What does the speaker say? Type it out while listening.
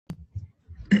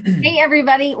Hey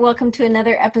everybody, welcome to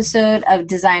another episode of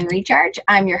Design Recharge.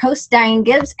 I'm your host, Diane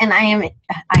Gibbs, and I am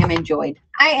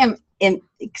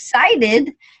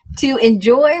excited to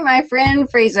enjoy my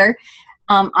friend Fraser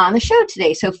on the show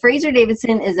today. So Fraser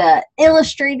Davidson is an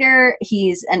illustrator,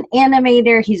 he's an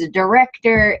animator, he's a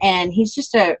director, and he's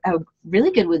just a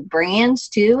really good with brands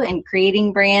too, and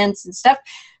creating brands and stuff.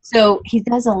 So he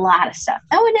does a lot of stuff.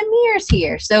 Oh, and Amir's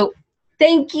here. So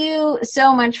thank you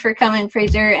so much for coming,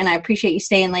 Fraser, and I appreciate you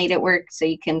staying late at work so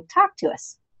you can talk to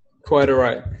us. Quite all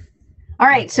right. All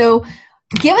right, so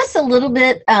give us a little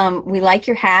bit. We like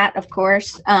your hat, of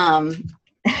course.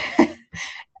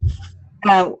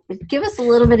 Give us a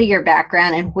little bit of your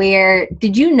background and where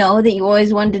did you know that you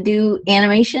always wanted to do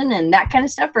animation and that kind of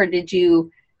stuff, or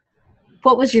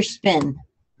what was your spin?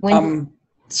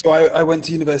 So I went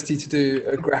to university to do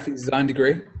a graphic design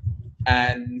degree,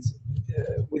 and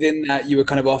within that you were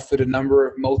kind of offered a number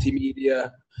of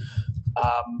multimedia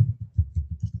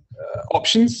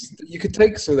options that you could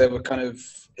take. So there were kind of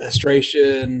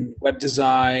illustration, web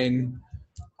design,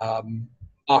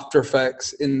 After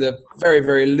Effects in the very,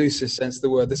 very loosest sense of the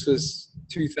word. This was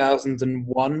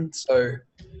 2001, so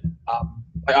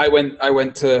I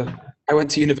went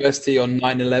to university on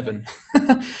 9/11.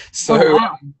 So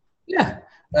oh, wow.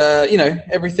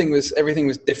 everything was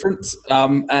different.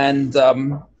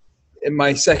 In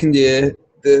my second year,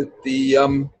 the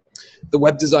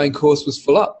web design course was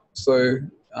full up. So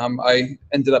I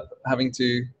ended up having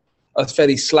to. I was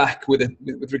fairly slack with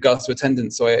regards to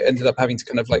attendance, so I ended up having to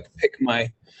kind of like pick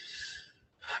my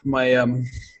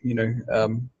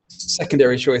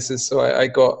secondary choices. So I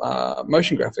got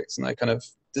motion graphics, and I kind of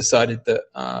decided that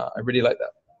I really liked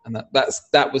that, and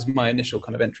that was my initial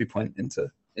kind of entry point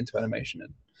into animation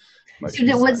and motion.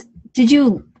 So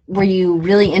were you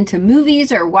really into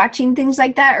movies or watching things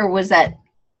like that, or was that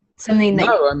something that?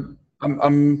 No,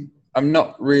 I'm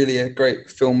not really a great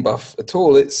film buff at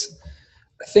all. I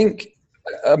think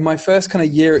my first kind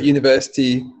of year at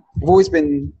university, I've always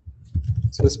been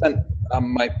sort of spent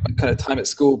my kind of time at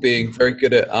school being very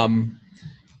good at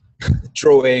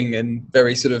drawing and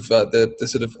very sort of the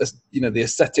sort of the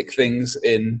aesthetic things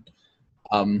in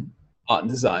art and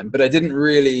design. But I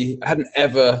hadn't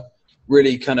ever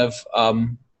really kind of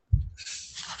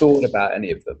thought about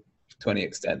any of them to any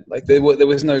extent. Like there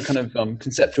was no kind of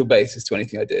conceptual basis to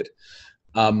anything I did.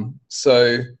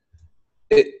 So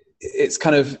it's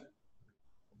kind of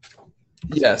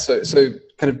so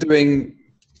kind of doing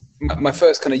my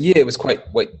first kind of year was quite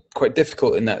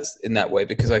difficult in that way,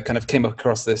 because I kind of came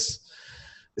across this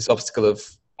obstacle of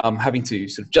having to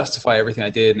sort of justify everything I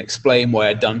did and explain why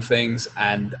I'd done things,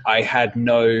 and I had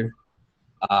no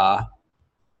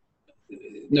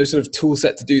sort of tool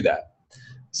set to do that.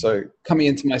 So coming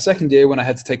into my second year, when I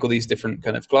had to take all these different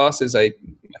kind of classes, my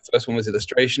first one was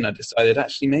illustration. I decided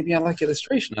actually maybe I like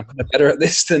illustration. I'm kind of better at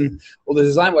this than all the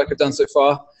design work I've done so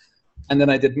far. And then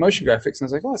I did motion graphics, and I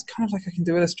was like, oh, it's kind of like I can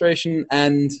do illustration,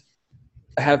 and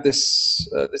I have this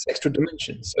extra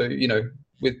dimension. So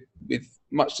with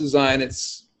much design,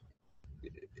 it's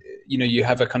you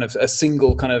have a kind of a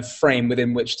single kind of frame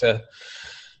within which to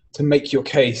make your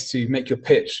case, to make your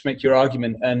pitch, make your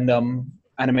argument, and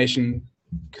animation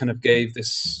kind of had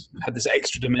this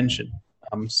extra dimension.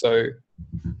 So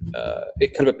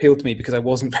it kind of appealed to me because I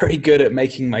wasn't very good at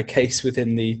making my case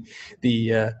within the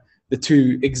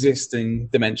two existing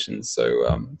dimensions.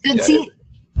 So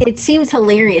it seems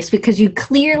hilarious because you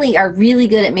clearly are really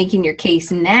good at making your case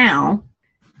now.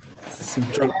 Some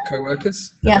drunk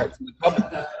co-workers. Yeah.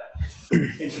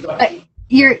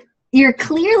 You're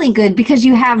clearly good because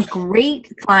you have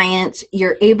great clients.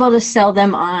 You're able to sell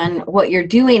them on what you're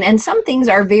doing. And some things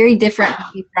are very different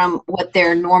from what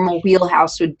their normal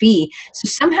wheelhouse would be. So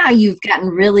somehow you've gotten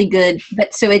really good.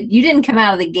 But you didn't come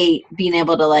out of the gate being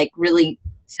able to like really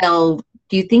sell.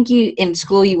 Do you think in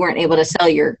school you weren't able to sell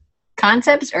your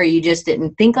concepts, or you just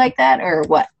didn't think like that, or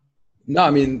what? No, I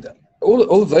mean,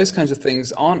 all of those kinds of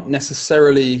things aren't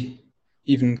necessarily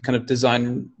even kind of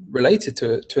design related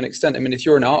to an extent. I mean, if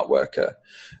you're an art worker,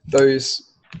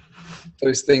 those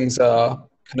things are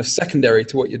kind of secondary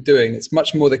to what you're doing. It's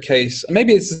much more the case, and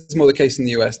maybe it's more the case in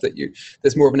the US, that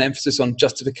there's more of an emphasis on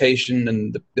justification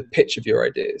and the pitch of your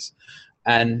ideas.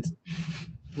 And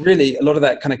really, a lot of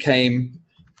that kind of came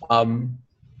long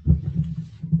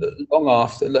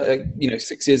after,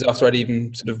 6 years after I'd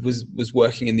even sort of was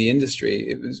working in the industry.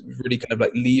 It was really kind of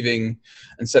like leaving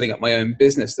and setting up my own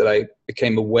business that I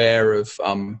became aware of,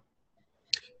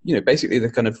 basically the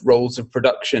kind of roles of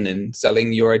production in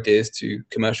selling your ideas to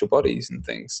commercial bodies and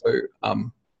things. So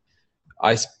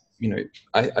I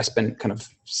spent kind of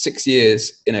 6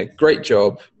 years in a great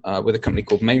job with a company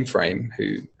called Mainframe,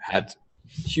 who had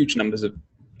huge numbers of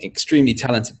extremely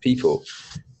talented people,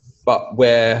 but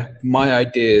where my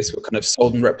ideas were kind of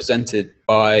sold and represented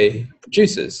by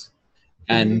producers.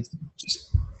 And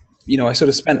just, I sort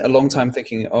of spent a long time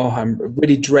thinking, oh, I'm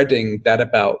really dreading that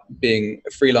about being a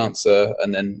freelancer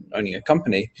and then owning a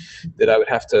company, that I would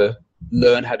have to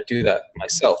learn how to do that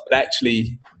myself. But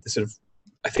actually, the sort of,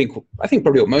 I think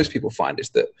probably what most people find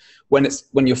is that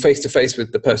when you're face to face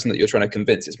with the person that you're trying to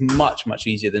convince, it's much, much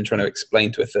easier than trying to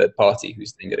explain to a third party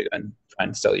who's then going to go and try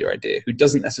and sell your idea, who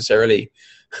doesn't necessarily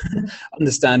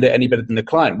understand it any better than the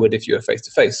client would if you were face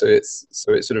to face. So it's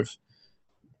sort of,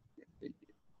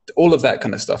 all of that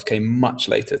kind of stuff came much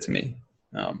later to me.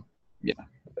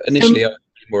 Initially I was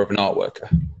more of an art worker.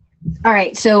 All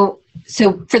right. So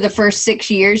for the first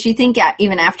 6 years, you think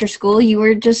even after school, you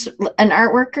were just an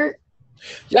art worker?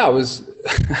 Yeah, I was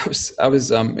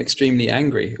extremely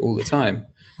angry all the time.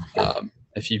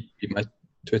 If you read my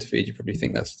Twitter feed, you probably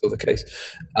think that's still the case.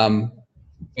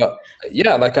 But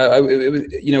yeah, like it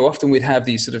was, often we'd have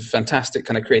these sort of fantastic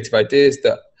kind of creative ideas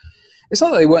that it's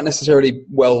not that they weren't necessarily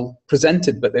well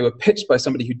presented, but they were pitched by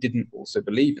somebody who didn't also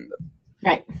believe in them.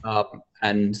 Right.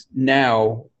 And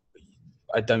now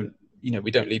we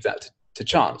don't leave that to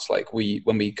chance. Like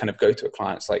when we kind of go to a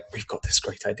client, it's like, we've got this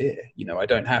great idea. I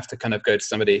don't have to kind of go to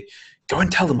somebody, go and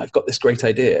tell them I've got this great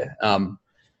idea,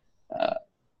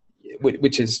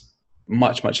 which is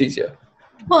much, much easier.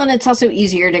 Well, and it's also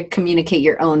easier to communicate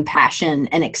your own passion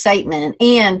and excitement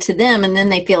and to them, and then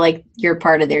they feel like you're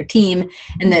part of their team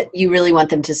and that you really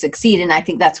want them to succeed. And I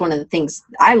think that's one of the things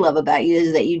I love about you,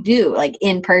 is that you do, like,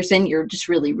 in person, you're just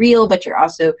really real, but you're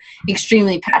also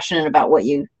extremely passionate about what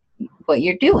you're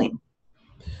doing.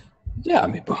 Yeah, I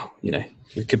mean, well, we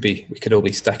could all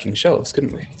be stacking shelves,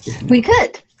 couldn't we? We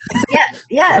could.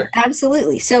 Yeah, right.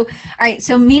 Absolutely. So, all right.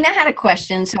 So Mina had a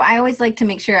question. So I always like to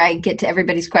make sure I get to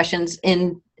everybody's questions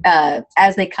in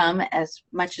as they come, as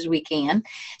much as we can.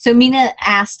 So Mina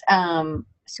asked,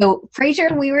 so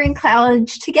Fraser, we were in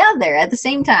college together at the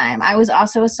same time. I was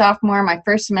also a sophomore, my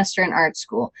first semester in art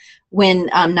school when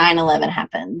 9/11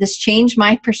 happened. This changed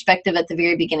my perspective at the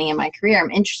very beginning of my career.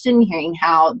 I'm interested in hearing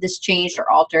how this changed or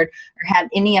altered or had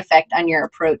any effect on your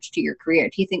approach to your career.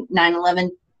 Do you think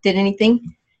 9/11 did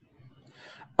anything?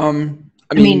 I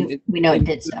mean, we know it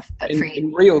did stuff, but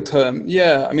in real terms,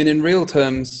 yeah. I mean, in real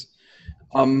terms,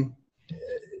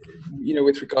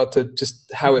 with regard to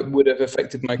just how it would have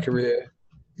affected my career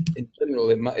in general,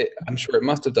 I'm sure it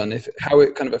must have done. How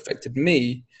it kind of affected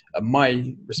me,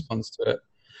 my response to it.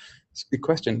 It's a good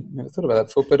question. I never thought about that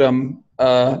before. But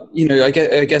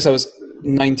I guess I was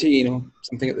 19 or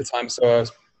something at the time, so I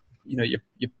was,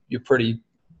 you're pretty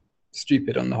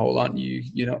stupid on the whole, aren't you?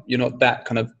 You're not that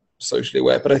kind of socially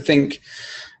aware. But I think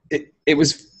it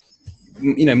was,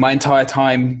 my entire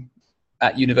time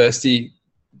at university,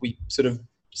 we sort of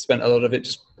spent a lot of it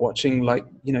just watching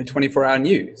 24-hour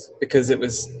news, because it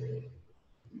was,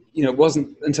 it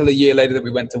wasn't until a year later that we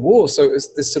went to war. So it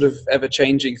was this sort of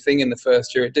ever-changing thing in the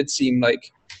first year. It did seem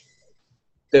like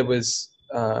there was,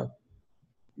 there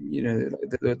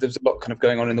was a lot kind of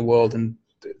going on in the world, and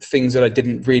things that I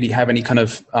didn't really have any kind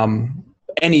of,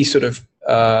 any sort of,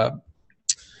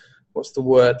 what's the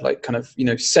word,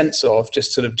 sense of,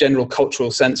 just sort of general cultural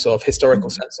sense of, historical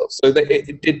sense of. So that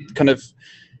it did kind of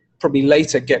probably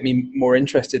later get me more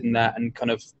interested in that, and kind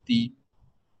of the,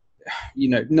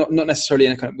 not necessarily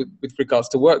in kind of with regards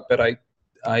to work, but I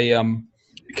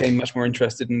became much more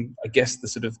interested in, I guess, the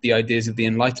sort of the ideas of the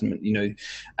Enlightenment,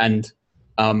 and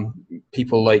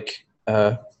people like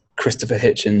Christopher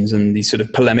Hitchens and these sort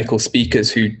of polemical speakers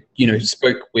who,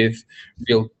 spoke with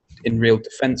real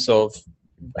defense of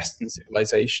Western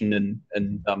civilization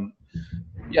and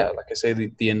like I say,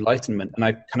 the Enlightenment. And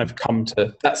I kind of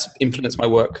that's influenced my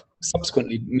work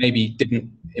subsequently, maybe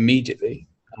didn't immediately.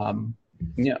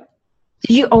 Did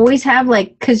you always have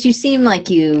because you seem like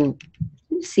you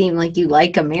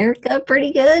like America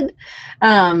pretty good.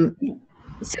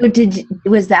 So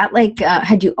was that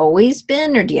had you always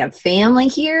been, or do you have family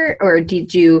here, or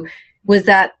did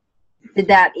that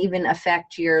even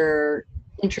affect your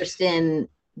interest in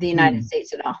the United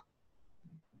States at all?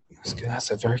 That's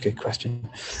a very good question.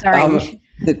 Sorry.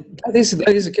 That is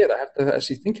a good. I have to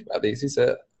actually think about these.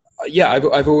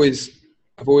 I've always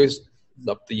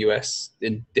loved the US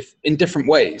in different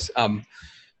ways.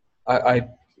 I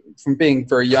from being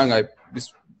very young, I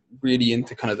was really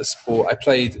into kind of the sport. I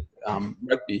played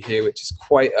rugby here, which is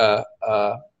quite a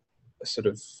sort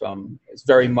of it's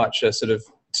very much a sort of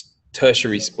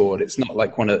tertiary sport. It's not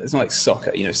like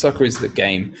soccer. Soccer is the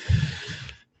game.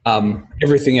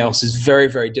 Everything else is very,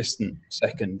 very distant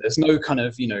second. There's no kind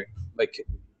of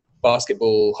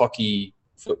basketball, hockey,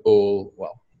 football.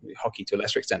 Well, hockey to a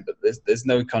lesser extent, but there's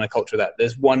no kind of culture of that.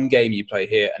 There's one game you play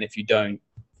here, and if you don't,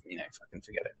 fucking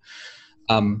forget it.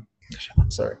 I'm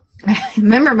sorry.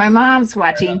 Remember, my mom's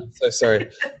watching. So sorry.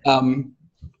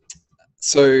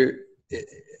 So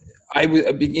I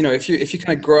would, if you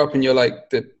kind of grow up and you're like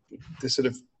the sort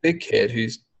of big kid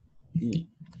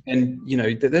and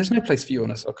there's no place for you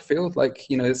on a soccer field. Like,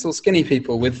 it's all skinny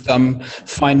people with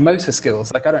fine motor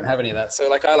skills. Like, I don't have any of that. So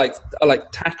like, I like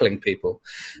tackling people.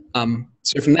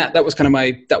 So from that was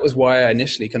that was why I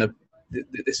initially kind of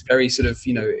this very sort of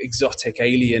exotic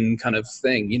alien kind of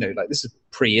thing. Like, this is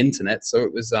pre-internet, so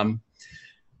it was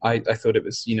I thought it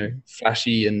was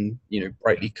flashy and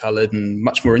brightly colored and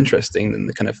much more interesting than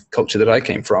the kind of culture that I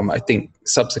came from. I think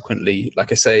subsequently,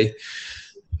 like I say,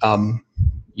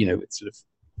 it's sort of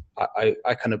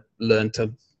I kind of learned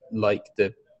to like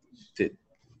the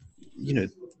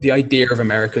idea of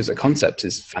America as a concept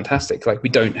is fantastic. Like, we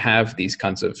don't have these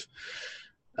kinds of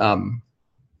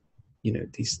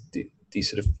these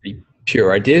sort of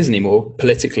pure ideas anymore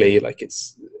politically. Like,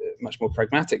 it's much more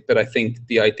pragmatic. But I think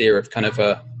the idea of kind of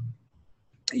a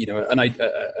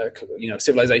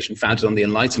civilization founded on the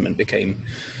Enlightenment became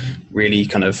really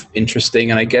kind of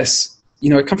interesting. And I guess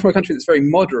I come from a country that's very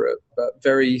moderate, but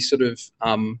very sort of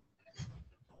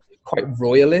quite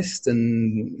royalist,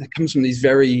 and it comes from these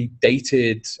very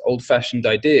dated, old-fashioned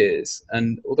ideas.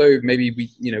 And although maybe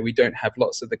we don't have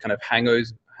lots of the kind of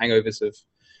hangovers of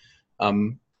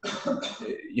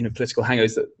political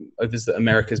hangovers that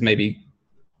America's maybe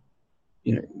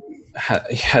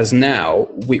has now,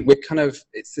 we're kind of,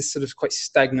 it's this sort of quite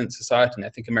stagnant society. And I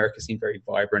think America seemed very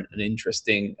vibrant and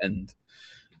interesting, and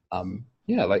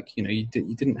you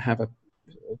didn't have a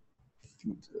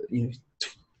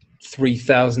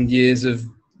 3,000 years of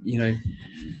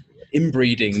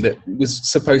inbreeding that was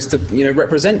supposed to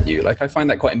represent you. Like, I find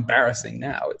that quite embarrassing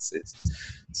now. It's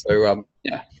so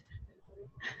yeah.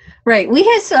 Right. We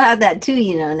still have that too,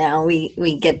 now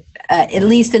we get, at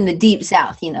least in the deep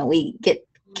South, we get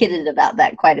kidded about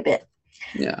that quite a bit.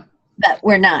 Yeah. But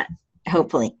we're not,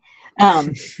 hopefully.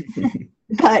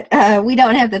 But we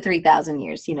don't have the 3,000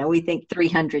 years. We think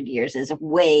 300 years is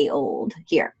way old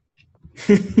here.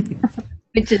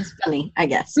 Which is funny, I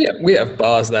guess. Yeah, we have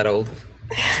bars that old.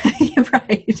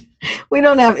 Right. We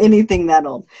don't have anything that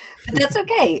old. But that's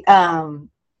okay.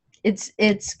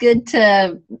 It's good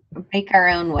to make our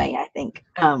own way, I think,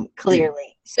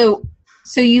 clearly. So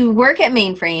you work at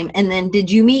Mainframe, and then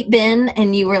did you meet Ben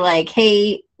and you were like,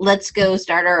 hey, let's go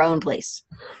start our own place?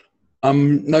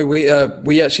 No,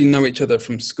 we actually know each other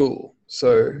from school.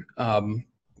 So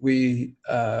we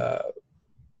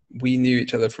knew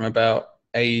each other from about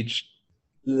age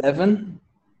 11,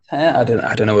 10, I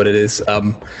don't know what it is.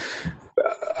 I'm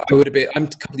a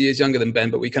couple of years younger than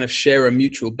Ben, but we kind of share a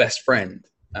mutual best friend.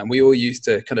 And we all used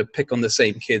to kind of pick on the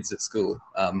same kids at school.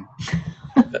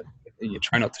 But you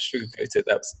try not to sugarcoat it.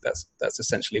 That's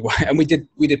essentially why. And we did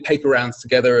paper rounds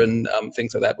together and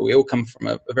things like that. But we all come from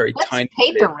a very tiny.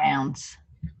 What's paper rounds?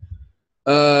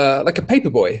 Like a paper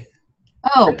boy.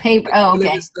 Oh, paper. Oh,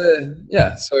 okay.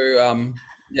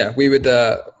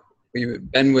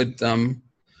 Ben would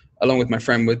along with my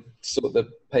friend would sort the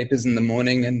papers in the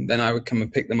morning, and then I would come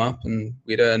and pick them up, and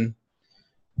we'd earn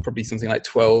probably something like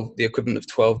the equivalent of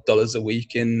 $12 a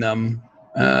week in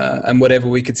and whatever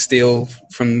we could steal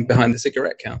from behind the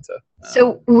cigarette counter.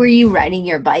 So were you riding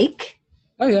your bike?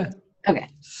 Oh yeah. Okay.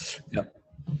 Yeah.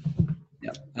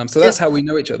 So that's how we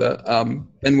know each other.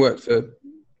 Ben worked for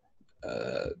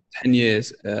 10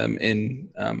 years in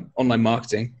online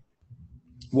marketing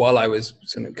while I was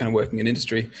kind of working in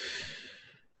industry.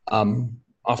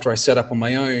 After I set up on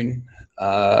my own,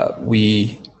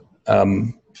 we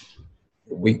kind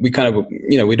of,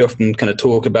 we'd often kind of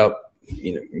talk about,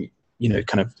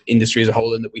 kind of industry as a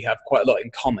whole, and that we have quite a lot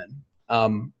in common.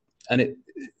 And it,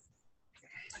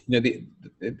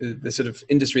 the sort of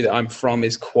industry that I'm from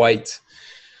is quite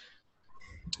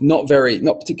not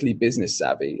particularly business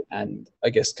savvy. And I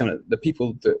guess kind of the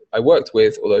people that I worked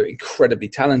with, although incredibly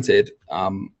talented,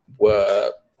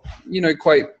 were,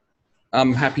 quite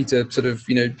happy to sort of,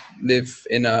 live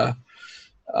in a,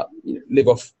 live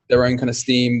off their own kind of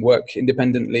steam, work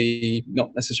independently,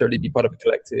 not necessarily be part of a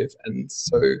collective. And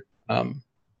so, I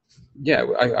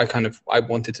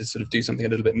wanted to sort of do something a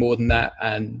little bit more than that.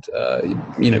 And,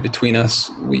 between us,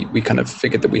 we kind of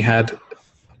figured that we had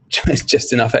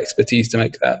just enough expertise to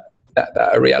make that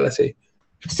a reality.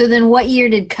 So then what year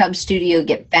did Cub Studio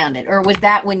get founded? Or was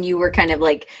that when you were kind of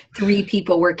like 3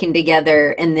 people working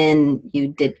together and then you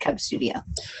did Cub Studio?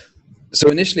 So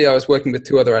initially I was working with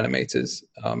 2 other animators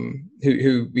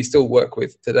who we still work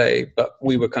with today, but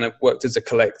we were kind of worked as a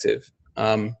collective.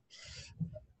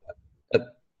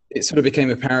 it sort of became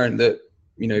apparent that,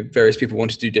 you know, various people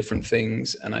wanted to do different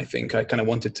things. And I think I kind of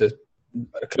wanted to,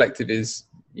 a collective is,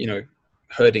 you know,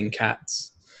 herding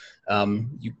cats.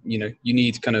 You know, you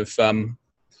need kind of,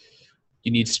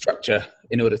 you need structure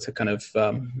in order to kind of,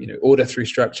 you know, order through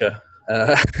structure,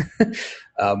 to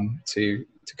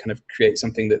kind of create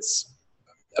something that's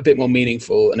a bit more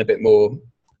meaningful and a bit more,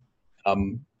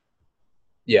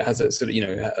 yeah, has a sort of, you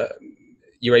know,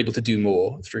 you're able to do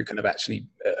more through kind of actually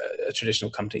a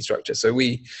traditional company structure. So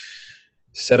we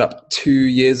set up 2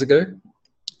 years ago,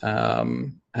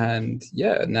 and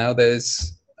yeah, now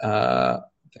there's 5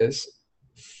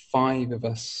 of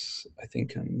us, I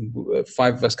think,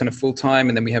 5 of us kind of full time,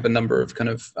 and then we have a number of kind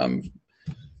of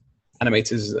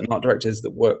animators and art directors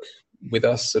that work with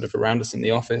us, sort of around us in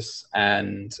the office,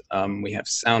 and we have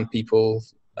sound people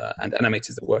and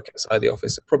animators that work outside the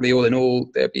office. So probably all in all,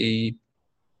 there'll be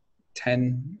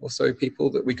 10 or so people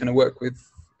that we kind of work with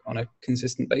on a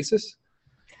consistent basis.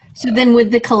 So then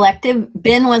with the collective,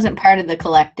 Ben wasn't part of the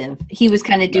collective. He was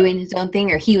kind of doing his own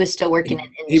thing, or he was still working in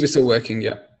industry? He was still working,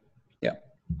 yeah. Yeah.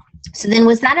 So then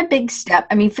was that a big step?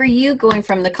 I mean, for you going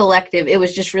from the collective, it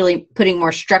was just really putting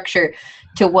more structure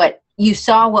to what you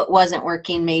saw what wasn't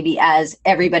working, maybe as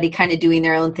everybody kind of doing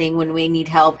their own thing. When we need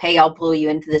help, hey, I'll pull you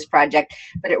into this project.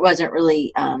 But it wasn't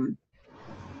really,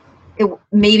 it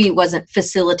maybe wasn't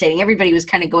facilitating. Everybody was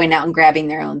kind of going out and grabbing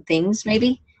their own things,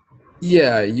 maybe?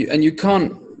 Yeah, and you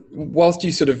can't, whilst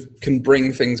you sort of can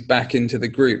bring things back into the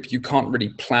group, you can't really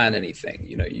plan anything.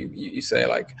 You know, you say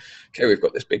like, okay, we've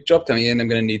got this big job coming in, I'm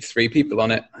going to need 3 people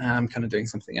on it. I'm kind of doing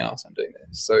something else, I'm doing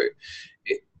this. So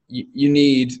you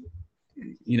need,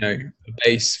 you know, a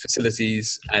base,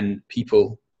 facilities, and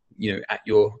people, you know, at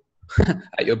your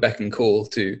at your beck and call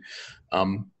to,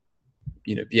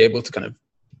 you know, be able to kind of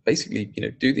basically, you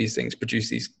know, do these things, produce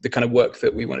the kind of work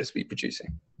that we want us to be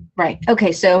producing. Right.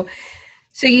 Okay. So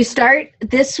you start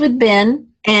this with Ben,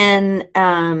 and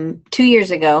 2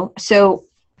 years ago. So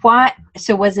why?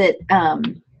 So was it? I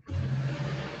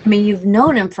mean, you've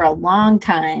known him for a long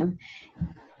time,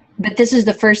 but this is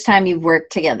the first time you've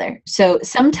worked together. So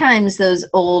sometimes those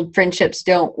old friendships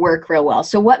don't work real well.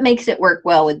 So what makes it work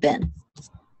well with Ben?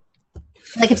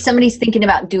 Like if somebody's thinking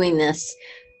about doing this,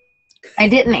 I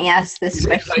didn't ask this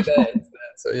question.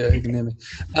 So yeah, you can hear me.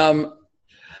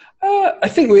 I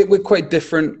think we're quite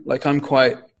different. Like I'm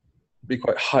quite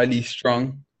highly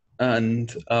strung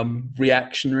and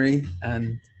reactionary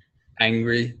and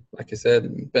angry, like I said.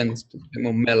 And Ben's a bit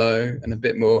more mellow and a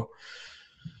bit more,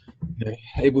 you know,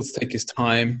 able to take his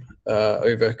time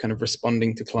over kind of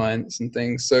responding to clients and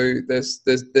things. So there's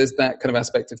that kind of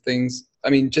aspect of things. I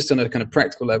mean, just on a kind of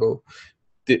practical level,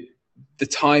 the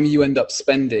time you end up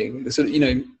spending, the sort of, you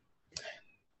know,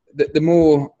 the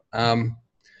more, don't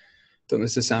want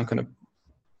this to sound kind of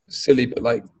silly, but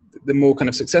like the more kind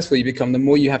of successful you become, the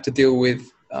more you have to deal with,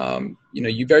 you know,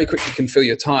 you very quickly can fill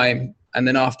your time. And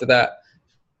then after that,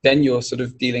 then you're sort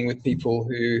of dealing with people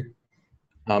who,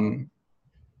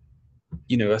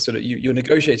 you know, are sort of you're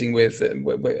negotiating with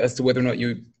as to whether or not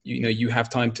you have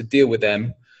time to deal with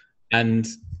them. And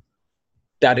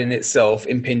that in itself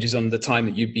impinges on the time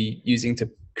that you'd be using to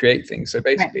create things. So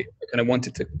basically, I kind of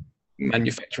wanted to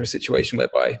manufacture a situation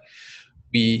whereby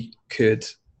we could,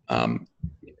 and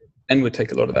would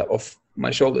take a lot of that off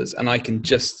my shoulders, and I can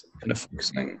just kind of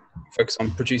focus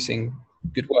on producing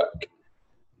good work,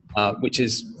 which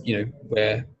is, you know,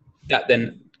 where that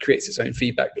then creates its own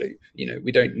feedback loop. You know,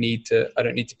 I don't need to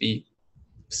be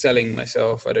selling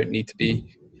myself. I don't need to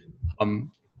be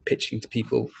pitching to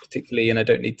people particularly, and I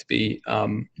don't need to be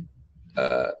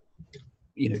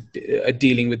you know,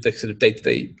 dealing with the sort of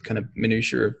day-to-day kind of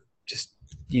minutiae of just,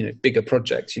 you know, bigger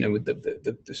projects. You know, with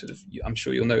the sort of, I'm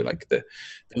sure you'll know, like the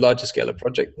larger scale of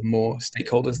project, the more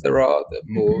stakeholders there are, the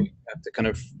more you have to kind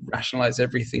of rationalize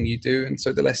everything you do, and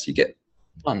so the less you get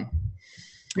done.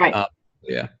 Right.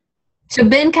 Yeah. So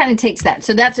Ben kind of takes that.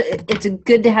 So it's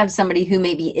good to have somebody who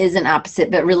maybe is an opposite,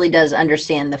 but really does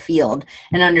understand the field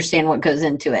and understand what goes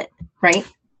into it, right?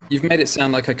 You've made it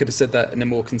sound like I could have said that in a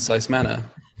more concise manner.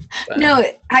 But no,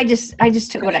 I just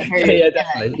took what I heard. Yeah,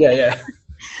 definitely. Yeah.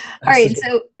 All right.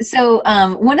 So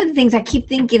one of the things I keep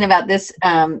thinking about this,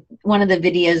 one of the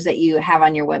videos that you have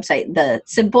on your website, the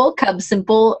Cub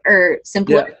Simple or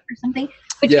Simpler or something,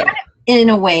 which kind of,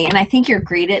 in a way, and I think you're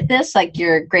great at this, like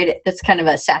you're great at this kind of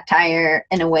a satire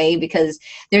in a way, because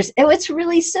it's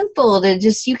really simple to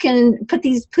just, you can put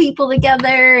these people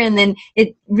together, and then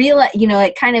it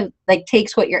kind of like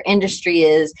takes what your industry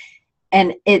is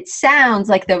and it sounds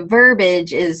like the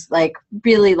verbiage is like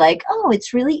really like, oh,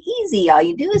 it's really easy. All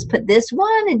you do is put this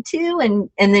 1 and 2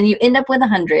 and then you end up with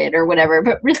 100 or whatever.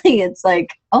 But really it's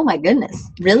like, oh my goodness,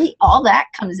 really all that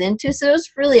comes into, so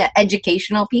it's really an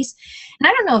educational piece. And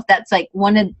I don't know if that's like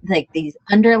one of like these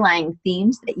underlying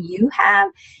themes that you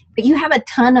have, but you have a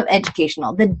ton of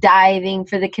educational, the diving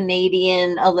for the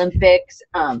Canadian Olympics,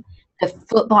 the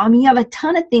football. I mean, you have a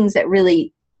ton of things that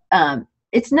really,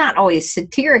 it's not always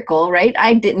satirical, right?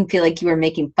 I didn't feel like you were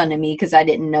making fun of me because I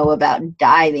didn't know about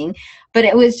diving, but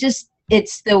it was just,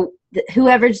 it's the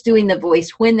whoever's doing the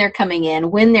voice, when they're coming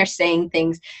in, when they're saying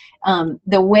things,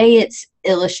 the way it's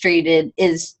illustrated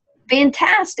is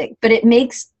fantastic, but it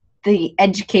makes the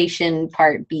education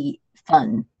part be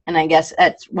fun. And I guess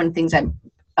that's one of the things I'm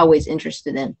always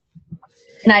interested in.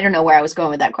 And I don't know where I was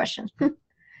going with that question.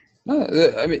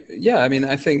 I mean, yeah, I mean,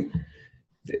 I think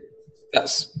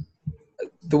that's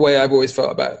the way I've always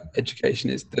felt about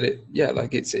education, is that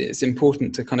it's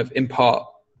important to kind of impart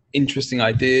interesting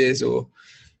ideas or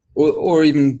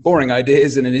even boring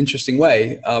ideas in an interesting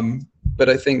way. But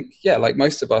I think, yeah, like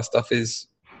most of our stuff is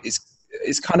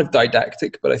kind of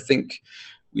didactic, but I think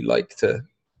we like to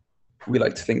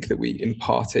think that we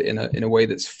impart it in a way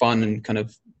that's fun and kind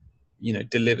of,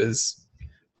 delivers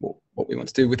what we want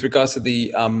to do. With regards to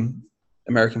the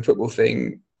American football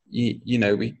thing,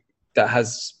 that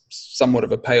has somewhat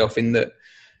of a payoff in that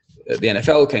the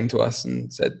NFL came to us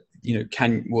and said,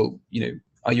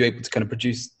 are you able to kind of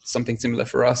produce something similar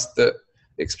for us that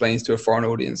explains to a foreign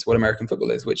audience what American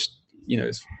football is, which,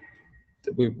 is,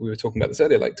 we were talking about this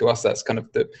earlier, like to us, that's kind of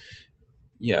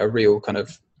a real kind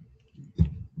of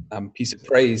piece of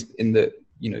praise in that,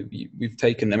 we've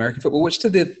taken American football, which to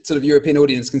the sort of European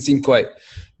audience can seem quite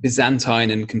Byzantine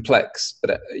and complex,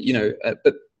 but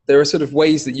but there are sort of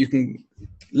ways that you can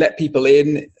let people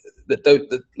in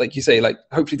that like you say, like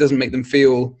hopefully doesn't make them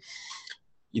feel,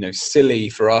 silly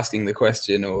for asking the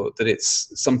question, or that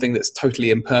it's something that's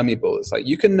totally impermeable. It's like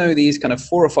you can know these kind of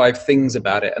 4 or 5 things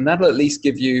about it, and that'll at least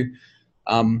give you,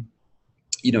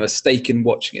 a stake in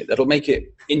watching it. That'll make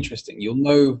it interesting. You'll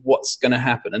know what's going to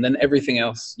happen, and then everything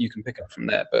else you can pick up from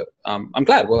there. But I'm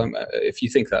glad. Well, if you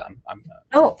think that,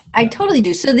 I totally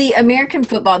do. So the American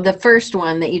football, the first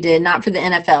one that you did, not for the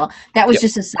NFL, that was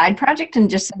just a side project and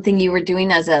just something you were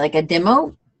doing as a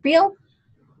demo reel.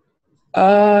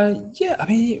 Yeah. I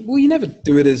mean, well, you never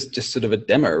do it as just sort of a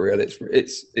demo reel.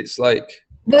 It's like.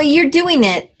 Well, you're doing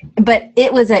it, but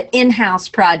it was an in-house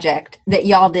project that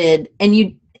y'all did, and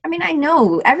you. I mean, I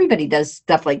know everybody does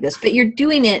stuff like this, but you're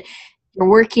doing it, you're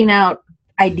working out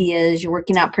ideas, you're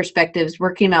working out perspectives,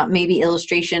 working out maybe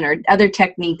illustration or other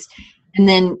techniques,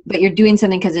 but you're doing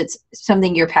something because it's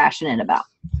something you're passionate about.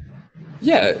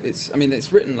 Yeah,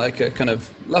 it's written like a kind of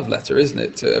love letter, isn't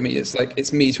it? It's like,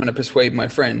 it's me trying to persuade my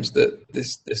friends that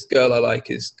this girl I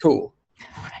like is cool.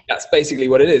 That's basically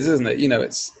what it is, isn't it?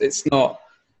 It's not,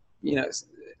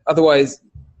 otherwise,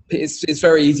 it's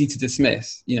very easy to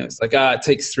dismiss. It's like, it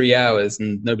takes 3 hours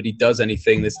and nobody does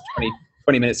anything. There's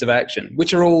 20 minutes of action,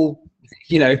 which are all,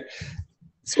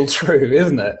 it's all true,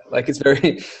 isn't it? Like, it's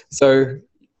very, so,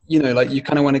 like you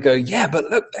kind of want to go, yeah,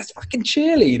 but look, there's fucking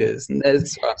cheerleaders, and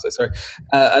there's, I'm so sorry,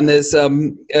 and there's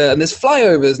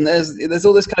flyovers, and there's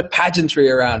all this kind of pageantry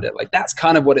around it. Like, that's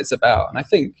kind of what it's about. And I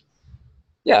think,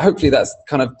 yeah, hopefully that's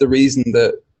kind of the reason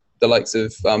that the likes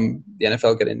of the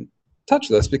NFL get in touch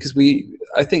with us, because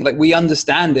I think we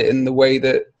understand it in the way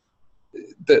that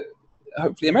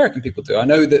hopefully American people do. I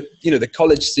know that the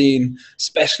college scene,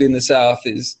 especially in the South,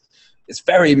 it's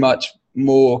very much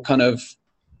more kind of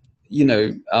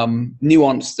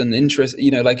nuanced and interest.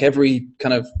 Like every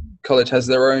kind of college has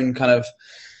their own kind of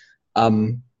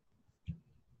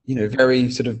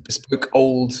very sort of bespoke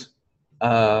old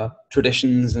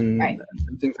traditions and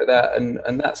things like that,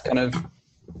 and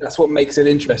that's what makes it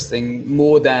interesting,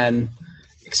 more than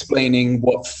explaining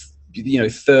what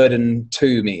 3rd and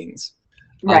 2 means.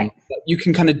 Right. You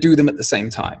can kind of do them at the same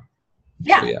time.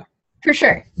 Yeah. So, yeah. For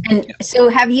sure. And so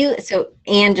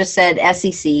Anne just said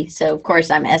SEC. So of course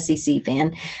I'm SEC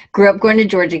fan. Grew up going to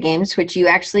Georgia games, which you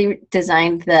actually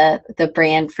designed the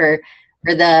brand for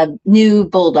the new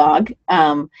Bulldog.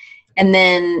 And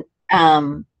then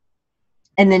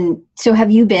so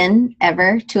have you been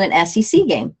ever to an SEC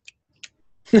game?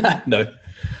 No.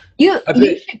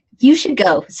 You should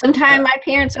go. Sometime my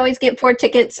parents always get 4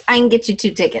 tickets. I can get you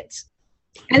 2 tickets.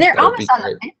 And they're almost on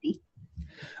the 50.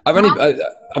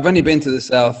 I've only been to the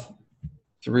South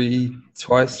 3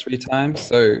 times.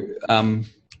 So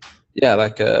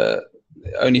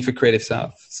only for Creative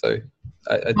South. So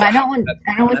I don't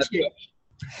want you.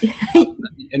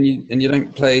 And you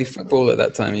don't play football at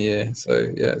that time of year,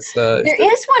 so yeah,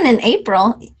 There is one in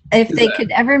April. If they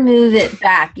could ever move it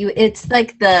back, it's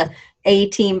like the A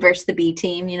team versus the B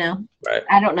team. You know, right.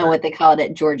 I don't know what they call it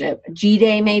at Georgia.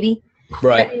 G-Day maybe.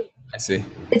 Right. But I see.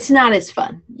 it's not as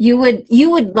fun. You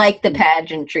would like the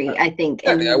pageantry, I think.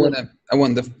 Exactly. I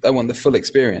want the full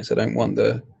experience. I don't want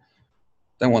the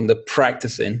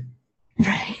practicing.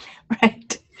 Right.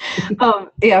 Right.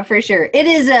 Yeah, for sure.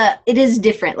 It is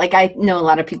different. Like, I know a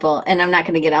lot of people, and I'm not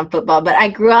going to get on football, but I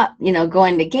grew up,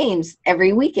 going to games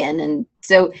every weekend. And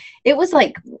so it was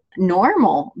like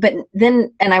normal, but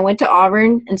then I went to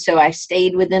Auburn. And so I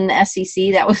stayed within the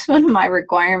SEC. That was one of my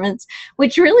requirements,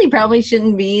 which really probably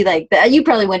shouldn't be like that. You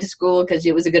probably went to school because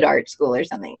it was a good art school or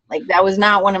something. Like, that was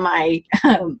not one of my,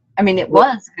 it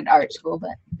was a good art school,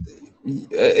 but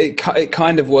it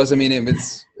kind of was. I mean,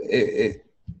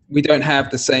 we don't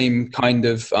have the same kind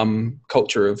of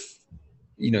culture of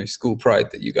school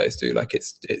pride that you guys do. Like,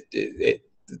 it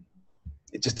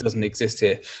just doesn't exist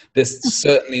here. There's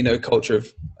certainly no culture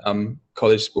of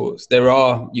college sports. There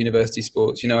are university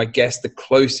sports. I guess the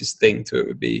closest thing to it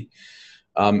would be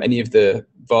any of the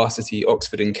varsity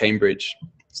Oxford and Cambridge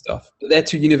stuff. But they're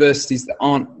two universities that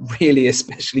aren't really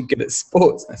especially good at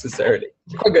sports necessarily.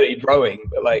 They're quite good at rowing,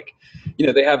 but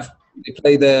they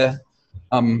play their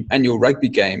annual rugby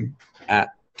game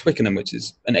at Twickenham, which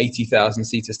is an 80,000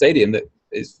 seater stadium that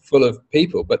is full of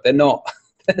people, but they're not.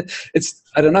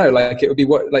 I don't know, like, it would be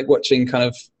like watching kind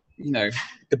of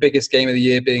the biggest game of the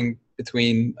year being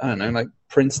between, I don't know, like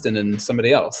Princeton and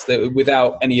somebody else,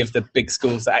 without any of the big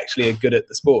schools that actually are good at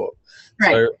the sport.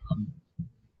 Right. So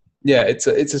yeah, it's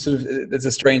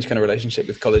a strange kind of relationship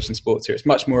with college and sports here. It's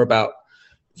much more about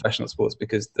professional sports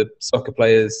because the soccer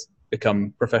players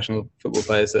become professional football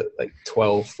players at like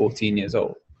 12, 14 years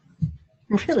old.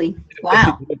 Really?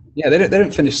 Wow. Yeah, they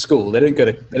don't finish school. They don't go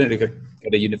to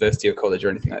university or college or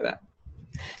anything like that.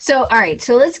 So, all right.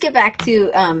 So let's get back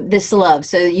to this love.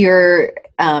 So you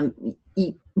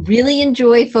really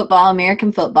enjoy football,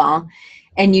 American football,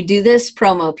 and you do this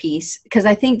promo piece because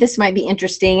I think this might be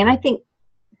interesting, and I think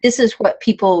this is what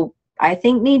people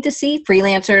need to see,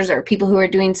 freelancers or people who are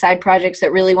doing side projects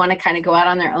that really want to kind of go out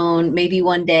on their own, maybe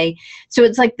one day. So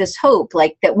it's like this hope,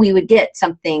 like, that we would get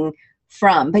something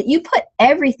from, but you put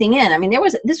everything in. I mean,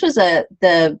 this was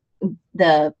the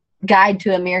guide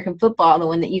to American football, the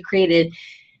one that you created,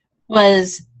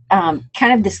 was kind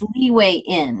of this leeway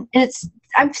in. And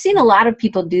I've seen a lot of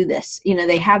people do this.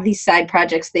 They have these side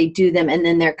projects, they do them, and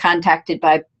then they're contacted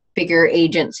by bigger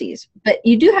agencies. But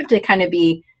you do have to kind of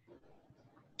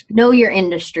know your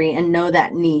industry and know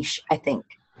that niche, I think.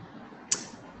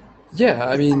 Yeah,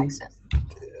 I mean,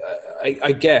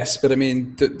 I guess, but I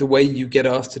mean, the way you get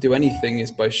asked to do anything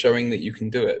is by showing that you can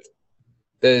do it.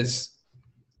 There's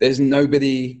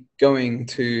nobody going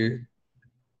to,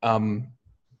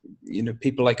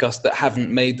 people like us that haven't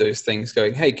made those things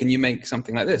going, hey, can you make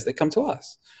something like this? They come to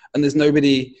us. And there's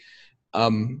nobody,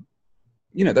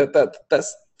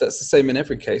 that's the same in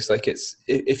every case. Like,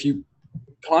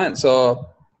 clients are,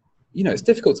 it's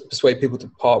difficult to persuade people to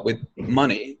part with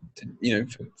money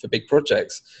for big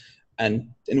projects. And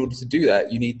in order to do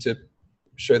that, you need to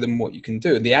show them what you can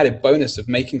do. And the added bonus of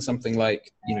making something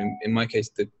like, in my case,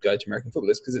 the Guide to American Football,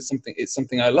 is because it's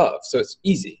something I love. So it's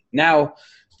easy. Now,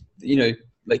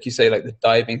 like you say, like the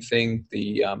diving thing,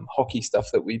 the hockey stuff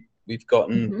that we've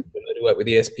gotten, to work with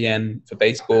ESPN for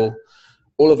baseball,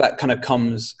 all of that kind of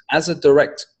comes as a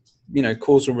direct,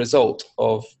 causal result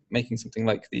of making something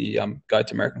like the Guide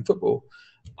to American Football.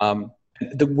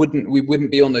 We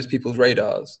wouldn't be on those people's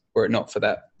radars were it not for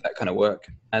that kind of work.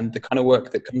 And the kind of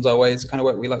work that comes our way is the kind of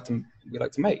work we like to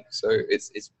make. So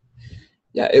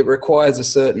it requires a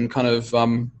certain kind of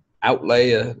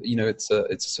outlay. It's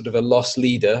a sort of a loss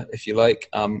leader, if you like.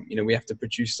 We have to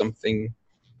produce something.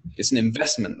 It's an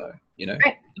investment, though.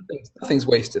 Right. Nothing's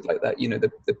wasted like that.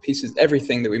 The pieces,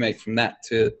 everything that we make from that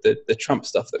to the Trump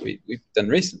stuff that we've done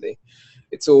recently,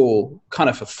 it's all kind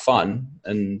of for fun.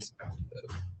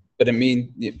 But I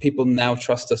mean, people now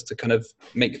trust us to kind of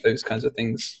make those kinds of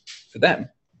things for them.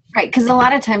 Right, because a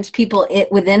lot of times people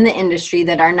within the industry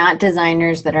that are not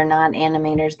designers, that are not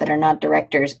animators, that are not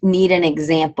directors, need an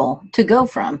example to go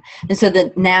from. And so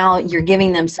that now you're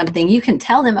giving them something, you can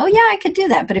tell them, oh yeah, I could do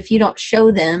that. But if you don't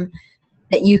show them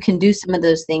that you can do some of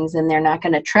those things, then they're not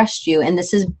going to trust you. And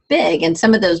this is big. And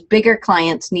some of those bigger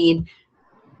clients need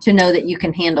to know that you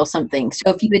can handle something. So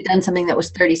if you had done something that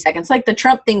was 30 seconds, like the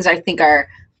Trump things, I think they're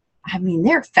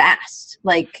fast.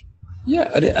 Like,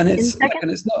 yeah, and it's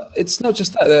not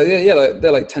just that.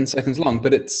 They're like 10 seconds long,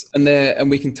 but and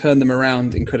we can turn them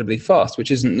around incredibly fast, which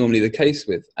isn't normally the case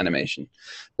with animation.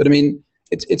 But I mean,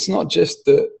 it's not just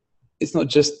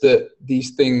that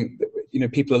these things,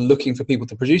 people are looking for people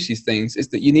to produce these things. Is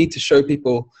that you need to show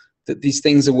people that these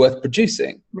things are worth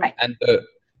producing, right? And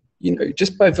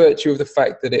just by virtue of the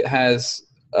fact that it has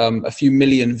a few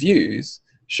million views,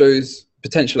 shows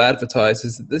potential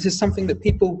advertisers that this is something that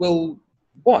people will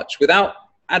watch without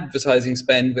advertising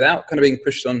spend, without kind of being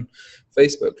pushed on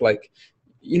Facebook. Like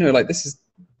this is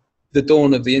the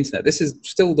dawn of the internet. This is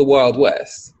still the Wild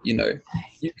West.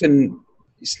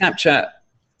 Snapchat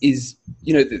is,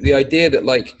 the idea that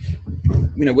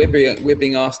we're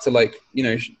being asked to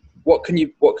what can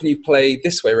you play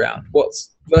this way around?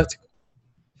 What's vertical?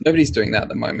 Nobody's doing that at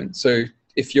the moment. So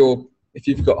if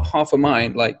you've got half a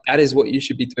mind, that is what you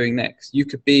should be doing next. You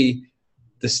could be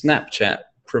the Snapchat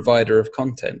provider of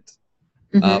content.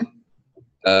 Mm-hmm.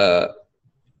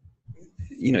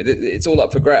 It's all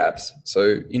up for grabs.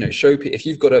 So, show people, if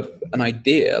you've got an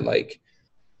idea,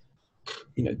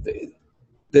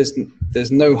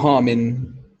 there's no harm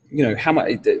in, how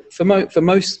much, for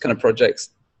most kind of projects,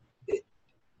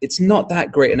 it's not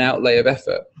that great an outlay of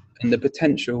effort, and the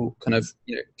potential kind of,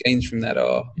 gains from that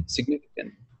are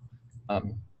significant.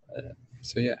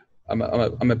 So yeah, I'm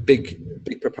a big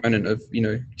proponent of,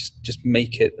 just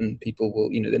make it and people will,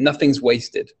 nothing's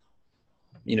wasted.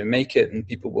 Make it and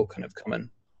people will kind of come and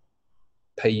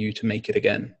pay you to make it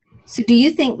again. So do you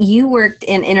think you worked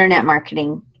in internet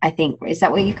marketing? I think, is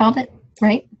that what you called it?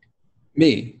 Right?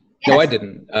 Me? Yes. No, I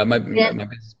didn't. My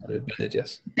business Bended,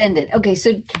 yes. Bended. Okay,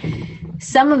 so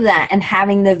some of that and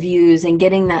having the views and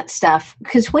getting that stuff.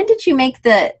 Because when did you make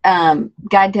the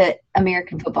Guide to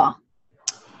American Football?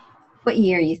 What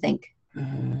year you think?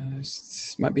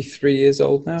 Might be 3 years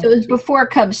old now. So it was before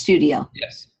Cub Studio.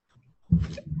 Yes.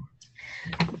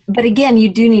 But again, you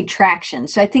do need traction.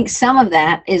 So I think some of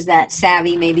that is that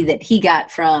savvy maybe that he got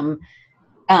from,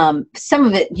 some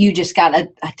of it you just got a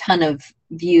ton of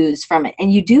views from it.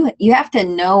 And you have to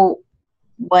know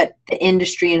what the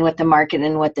industry and what the market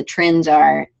and what the trends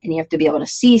are. And you have to be able to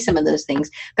see some of those things.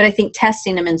 But I think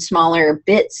testing them in smaller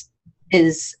bits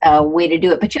is a way to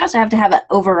do it. But you also have to have an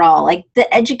overall, like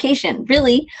the education,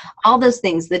 really all those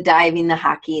things, the diving, the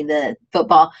hockey, the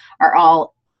football are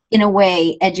all in a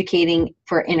way educating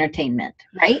for entertainment,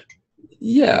 right?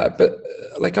 Yeah, but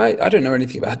I don't know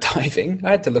anything about diving.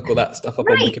 I had to look all that stuff up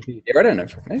on Wikipedia. I don't know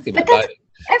anything about diving.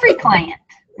 Every client,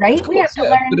 right? Course, we have to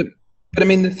learn. But I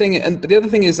mean, the other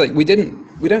thing is we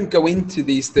don't go into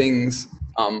these things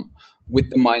with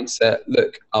the mindset,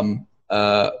 look,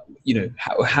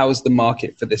 how's the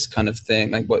market for this kind of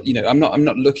thing? I'm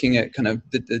not looking at kind of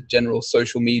the general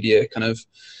social media kind of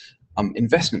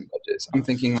investment budgets. I'm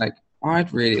thinking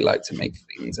I'd really like to make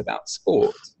things about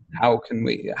sport. How can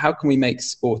we make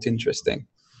sport interesting?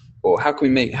 Or how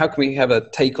can we have a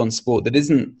take on sport that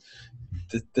isn't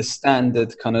the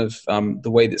standard kind of the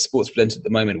way that sports presented at the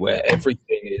moment, where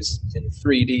everything is in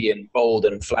 3D and bold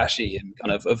and flashy and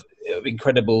kind of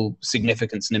incredible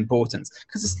significance and importance?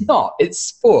 Because it's not. It's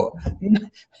sport.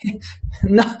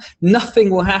 Nothing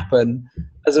will happen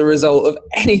as a result of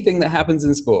anything that happens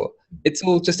in sport. It's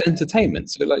all just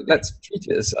entertainment. So let's treat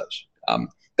it as such.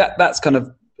 That's kind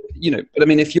of, but I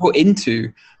mean, if you're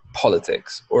into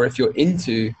politics or if you're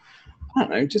into, I don't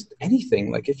know, just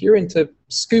anything, if you're into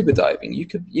scuba diving, you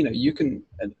can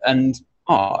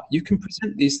art, you can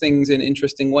present these things in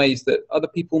interesting ways that other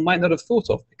people might not have thought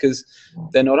of because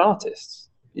they're not artists.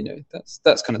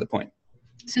 That's kind of the point.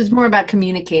 So it's more about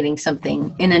communicating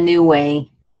something in a new way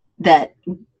that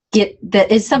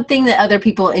is something that other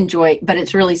people enjoy, but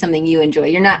it's really something you enjoy.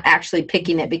 You're not actually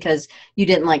picking it because you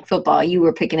didn't like football. You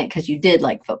were picking it because you did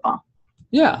like football.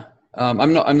 Yeah.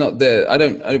 I'm not there.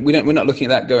 We're not looking at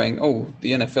that going, oh,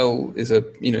 the NFL is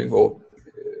or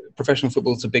professional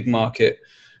football is a big market.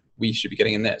 We should be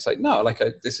getting in there. It's no,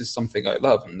 this is something I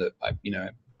love and that I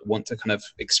want to kind of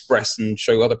express and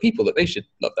show other people that they should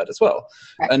love that as well.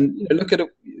 Right. And look at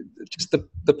just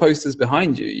the posters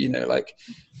behind you,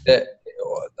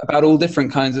 about all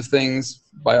different kinds of things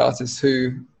by artists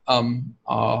who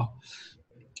are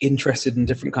interested in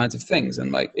different kinds of things.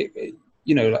 And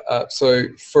so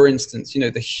for instance,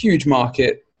 the huge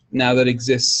market now that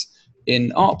exists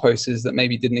in art posters that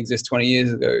maybe didn't exist 20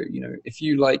 years ago. If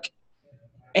you like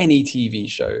any TV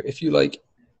show, if you like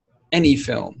any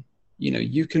film,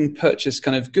 you can purchase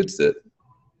kind of goods that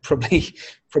probably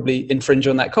infringe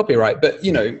on that copyright, but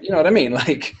you know what I mean?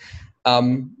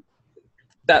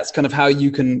 That's kind of how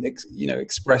you can,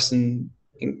 express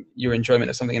your enjoyment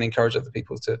of something and encourage other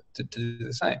people to do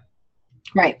the same.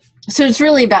 Right. So it's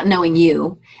really about knowing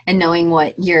you and knowing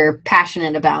what you're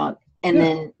passionate about, and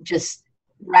then just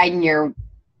riding your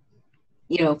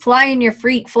you know, flying your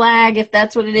freak flag, if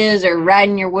that's what it is, or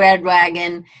riding your red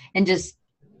wagon and just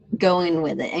going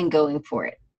with it and going for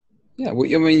it. Yeah,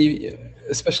 well, I mean,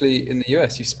 especially in the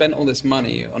US, you spent all this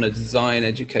money on a design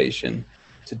education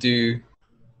to do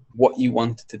what you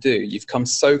wanted to do. You've come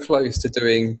so close to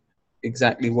doing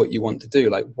exactly what you want to do.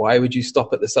 Like, why would you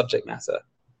stop at the subject matter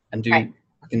and do, Right.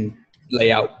 I can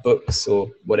lay out books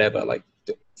or whatever, like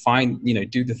find, you know,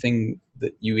 do the thing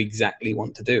that you exactly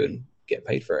want to do and get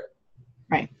paid for it.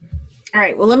 Right. All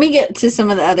right. Well, let me get to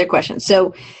some of the other questions.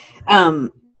 So, all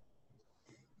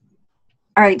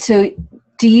right. So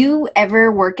do you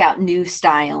ever work out new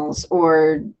styles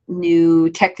or new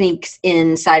techniques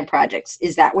in side projects?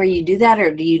 Is that where you do that,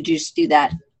 or do you just do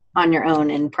that on your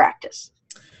own in practice?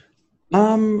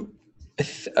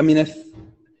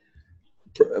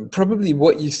 Probably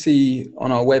what you see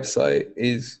on our website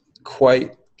is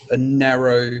quite a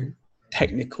narrow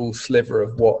technical sliver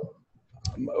of what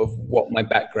my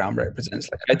background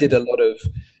represents. Like, I did a lot of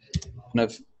kind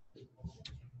of,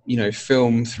 you know,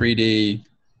 film, 3D,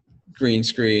 green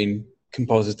screen,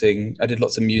 compositing. I did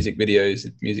lots of music videos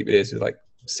with like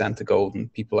Santa Gold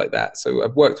and people like that. So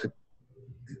I've worked with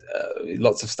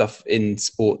lots of stuff in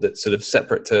sport that's sort of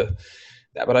separate to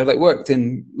that, but I've like worked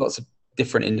in lots of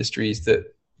different industries that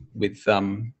with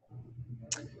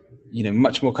you know,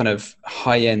 much more kind of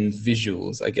high-end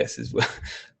visuals, I guess, as well.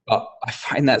 But I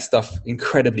find that stuff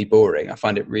incredibly boring. I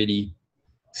find it really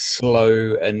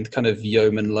slow and kind of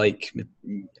yeoman-like.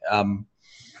 I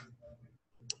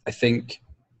think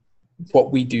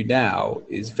what we do now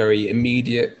is very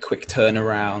immediate, quick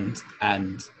turnaround,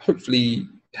 and hopefully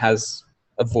has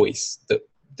a voice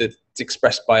that's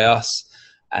expressed by us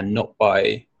and not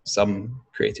by some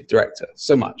creative director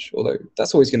so much, although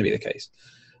that's always going to be the case.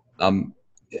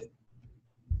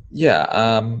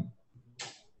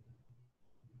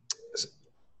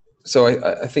 So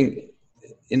I think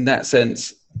in that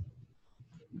sense,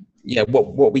 yeah,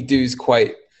 what we do is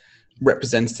quite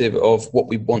representative of what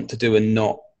we want to do and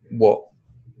not what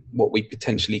we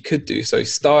potentially could do. So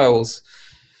styles,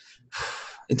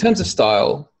 in terms of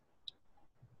style,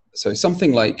 so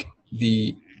something like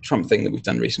the Trump thing that we've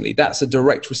done recently, that's a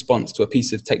direct response to a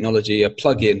piece of technology, a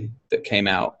plugin that came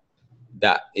out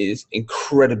that is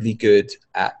incredibly good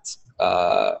at,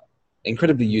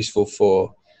 incredibly useful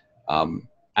for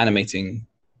animating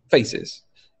faces.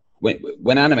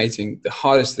 When animating, the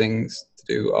hardest things to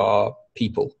do are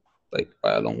people, like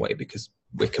by a long way, because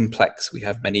we're complex. We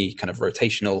have many kind of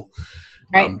rotational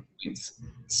points.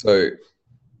 So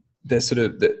there's sort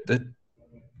of the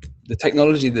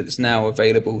technology that's now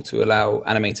available to allow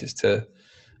animators to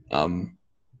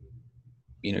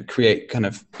you know, create kind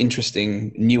of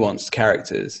interesting, nuanced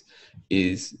characters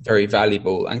is very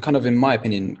valuable and kind of, in my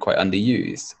opinion, quite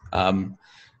underused.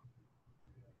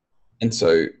 And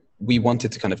so we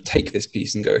wanted to kind of take this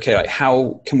piece and go, okay, like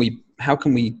how can we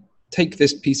take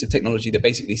this piece of technology that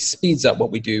basically speeds up what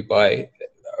we do by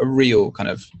a real kind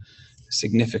of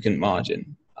significant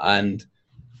margin, and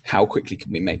how quickly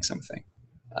can we make something?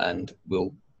 And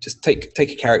we'll just take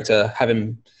a character, have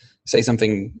him say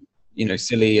something, you know,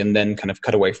 silly, and then kind of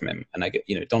cut away from him. And I get,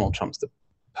 you know, Donald Trump's the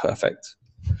perfect.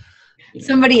 You know.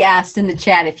 Somebody asked in the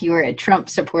chat if you were a Trump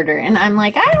supporter, and I'm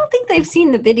like, I don't think they've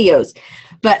seen the videos,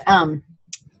 but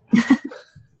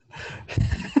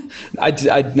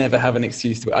I'd never have an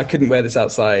excuse to. I couldn't wear this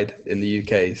outside in the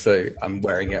UK, so I'm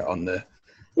wearing it on the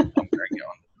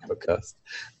podcast.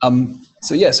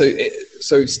 So yeah, so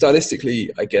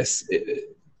stylistically, I guess,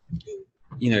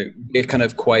 you know, we're kind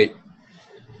of quite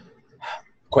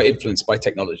influenced by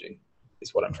technology,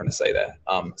 is what I'm trying to say there.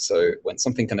 So when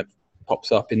something kind of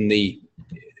pops up in the,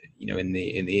 you know, in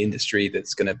the industry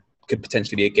that's could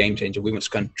potentially be a game changer, we want to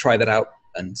kind of try that out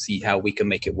and see how we can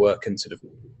make it work and sort of,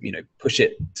 you know, push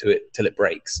it till it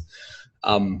breaks.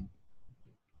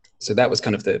 So that was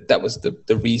kind of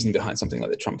the reason behind something like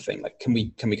the Trump thing. Like, can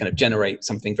we kind of generate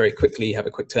something very quickly, have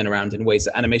a quick turnaround in ways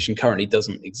that animation currently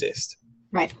doesn't exist.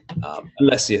 Right.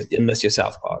 Unless you're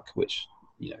South Park, which,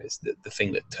 you know, is the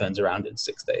thing that turns around in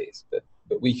 6 days. But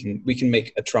we can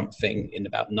make a Trump thing in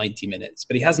about 90 minutes.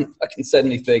 But he hasn't fucking said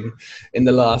anything in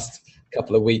the last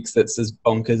couple of weeks that's as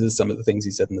bonkers as some of the things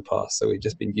he said in the past. So we've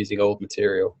just been using old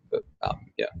material. But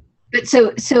yeah. But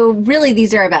so really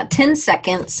these are about 10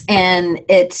 seconds, and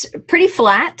it's pretty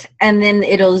flat, and then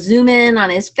it'll zoom in on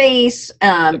his face,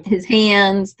 his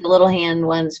hands, the little hand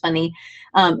one's funny.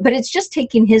 But it's just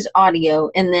taking his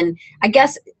audio, and then I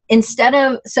guess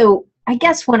I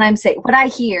guess when I'm saying what I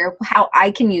hear, how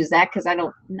I can use that, because I'm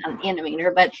not an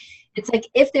animator, but it's like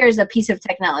if there's a piece of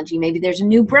technology, maybe there's a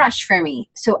new brush for me.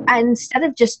 So instead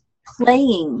of just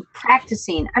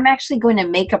practicing, I'm actually going to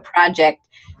make a project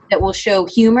that will show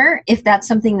humor if that's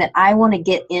something that I want to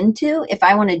get into, if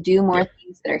I want to do more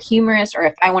things that are humorous, or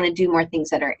if I want to do more things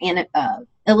that are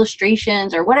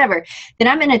illustrations or whatever, then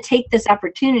I'm going to take this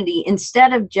opportunity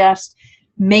instead of just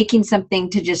making something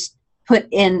to just put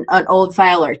in an old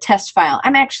file or a test file.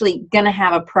 I'm actually going to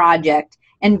have a project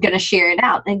and going to share it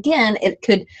out. And again, it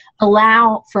could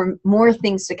allow for more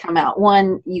things to come out.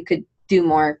 One, you could do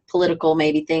more political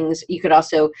maybe things. You could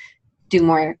also do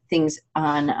more things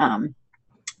on,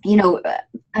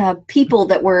 people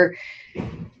that were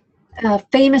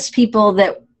famous people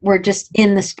that were just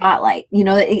in the spotlight.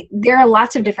 There are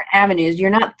lots of different avenues.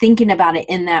 You're not thinking about it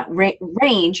in that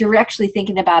range. You're actually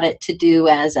thinking about it to do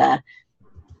as a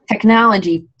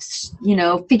technology,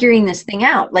 figuring this thing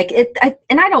out.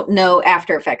 And I don't know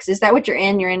After Effects. Is that what you're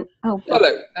in? You're in. Oh, well,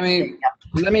 look, I mean,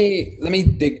 let me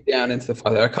dig down into the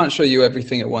file. I can't show you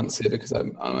everything at once here because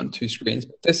I'm on two screens.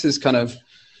 But this is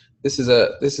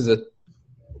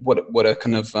what a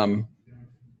kind of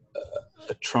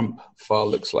a Trump file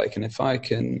looks like. And if I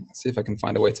can see if I can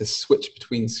find a way to switch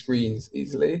between screens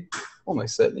easily,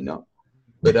 almost certainly not.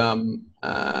 But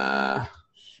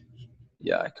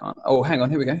yeah, I can't. Oh, hang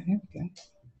on. Here we go.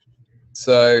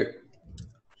 So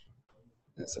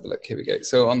let's have a look. Here we go.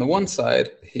 So on the one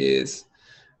side, here's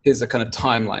a kind of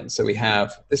timeline. So we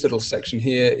have this little section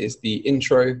here is the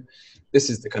intro.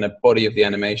 This is the kind of body of the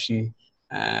animation,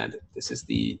 and this is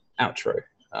the outro.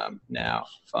 Now,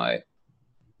 if I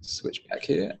switch back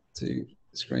here to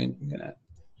the screen, I'm gonna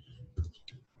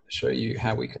show you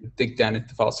how we can dig down into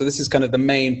the file. So this is kind of the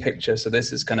main picture. So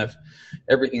this is kind of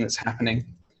everything that's happening.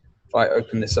 If I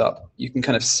open this up, you can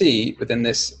kind of see within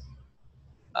this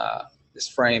this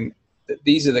frame that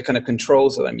these are the kind of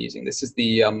controls that I'm using. This is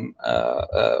the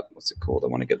what's it called? I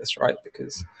want to get this right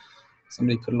because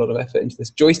somebody put a lot of effort into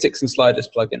this. Joysticks and sliders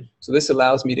plugin. So this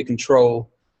allows me to control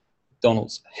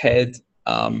Donald's head.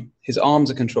 His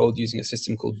arms are controlled using a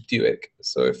system called Duic.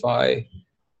 So if I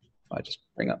just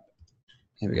bring up,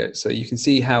 here we go. So you can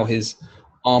see how his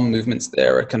arm movements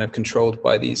there are kind of controlled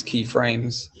by these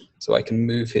keyframes. So I can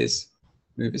move his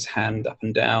hand up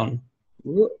and down.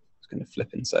 It's going to flip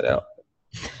inside out.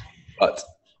 But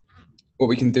what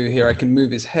we can do here, I can move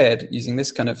his head using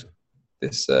this kind of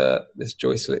this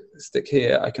joystick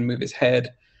here. I can move his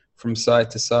head from side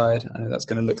to side. I know that's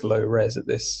going to look low res at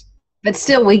this, but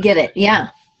still we get it. Yeah,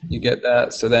 you get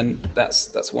that. So then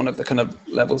that's one of the kind of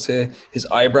levels here. His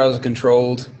eyebrows are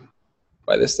controlled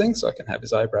by this thing, so I can have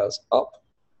his eyebrows up,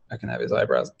 I can have his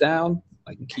eyebrows down,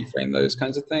 I can keyframe those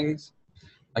kinds of things.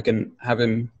 I can have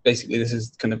him, basically this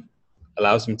is kind of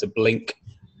allows him to blink,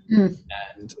 and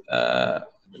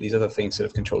these other things sort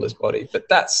of control his body. But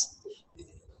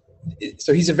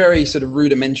so he's a very sort of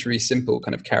rudimentary, simple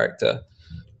kind of character.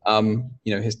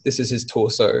 This is his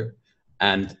torso,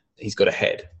 and he's got a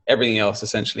head. Everything else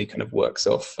essentially kind of works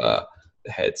off the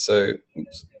head. So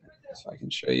oops, if I can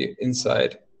show you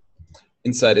inside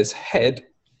his head,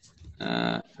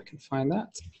 if I can find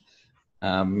that.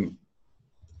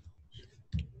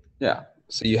 Yeah,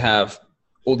 so you have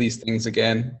all these things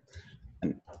again,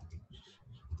 and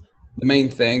the main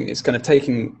thing is kind of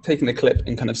taking the clip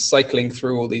and kind of cycling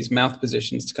through all these mouth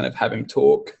positions to kind of have him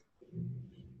talk.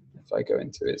 If I go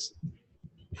into his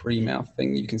pre-mouth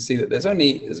thing, you can see that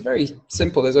it's very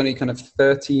simple. There's only kind of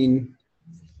 13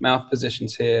 mouth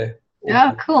positions here.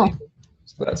 Oh, cool.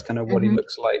 So that's kind of what he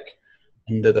looks like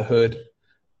under the hood.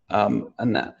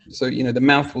 And that, so, the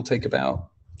mouth will take about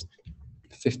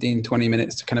 15, 20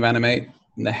 minutes to kind of animate.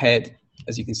 And the head,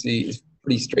 as you can see, is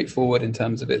pretty straightforward in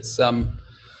terms of its, the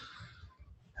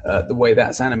way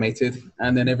that's animated.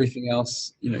 And then everything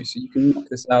else, so you can knock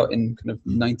this out in kind of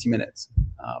 90 minutes.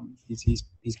 He's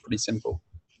pretty simple.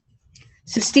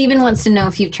 So Stephen wants to know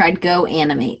if you've tried Go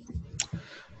Animate.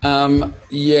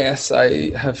 Yes,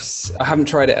 I have. I haven't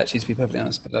tried it actually, to be perfectly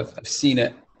honest, but I've seen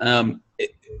it.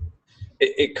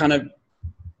 It kind of,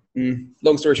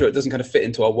 long story short, it doesn't kind of fit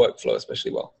into our workflow especially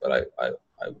well, but I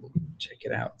will check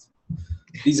it out.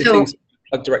 These are things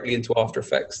plugged directly into After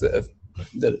Effects that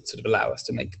sort of allow us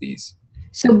to make these.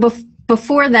 So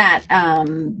before that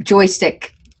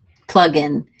joystick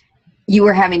plugin, you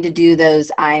were having to do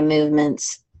those eye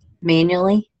movements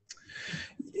manually?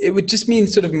 It would just mean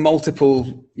sort of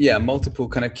multiple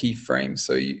kind of keyframes.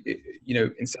 So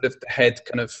instead of the head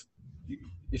kind of,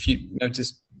 if you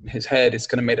notice, his head is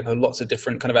kind of made up of lots of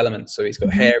different kind of elements. So he's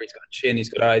got hair, he's got a chin, he's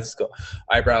got eyes, he's got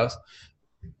eyebrows.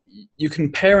 You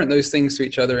can parent those things to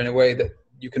each other in a way that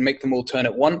you can make them all turn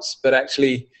at once, but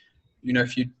actually,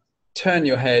 if you turn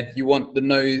your head, you want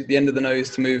the end of the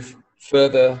nose to move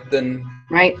further than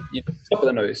the top of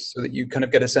the nose, so that you kind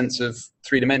of get a sense of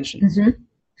 3 dimensions,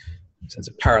 sense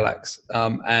of parallax.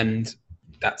 And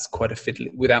that's quite a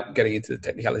fiddly, without getting into the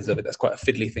technicalities of it, that's quite a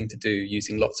fiddly thing to do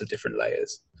using lots of different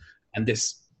layers. And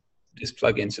this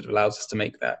plugin sort of allows us to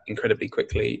make that incredibly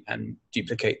quickly and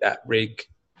duplicate that rig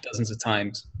dozens of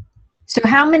times. So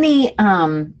how many,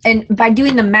 and by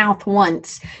doing the mouth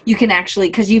once, you can actually,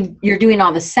 because you're doing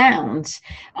all the sounds,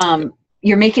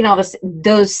 you're making all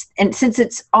those, and since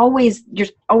it's always, you're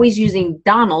always using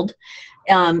Donald,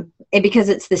 and because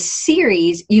it's the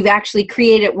series, you've actually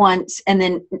created it once, and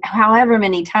then however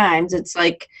many times, it's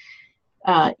like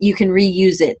you can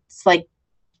reuse it. It's like,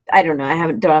 I don't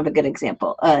know, don't have a good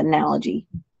example, analogy.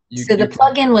 So the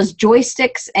plugin was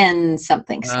joysticks and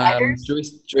something, sliders?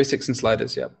 Joysticks and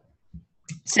sliders, yeah.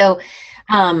 So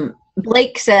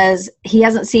Blake says he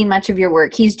hasn't seen much of your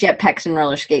work. He's jetpacks and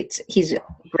roller skates. He's a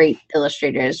great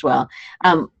illustrator as well.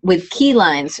 With key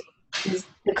lines, is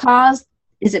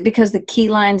it because the key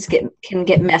lines can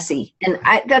get messy? And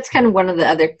that's kind of one of the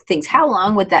other things. How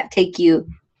long would that take you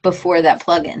before that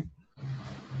plugin?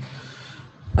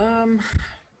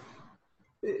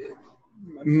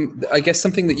 I guess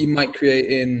something that you might create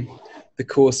in the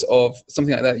course of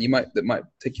something like that, that might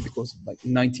take you the course of like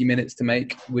 90 minutes to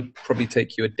make would probably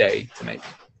take you a day to make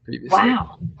previously.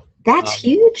 Wow, that's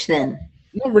huge then.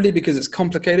 Not really because it's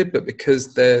complicated, but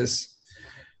because there's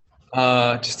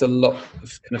just a lot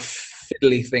of kind of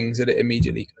fiddly things that it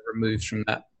immediately kind of removes from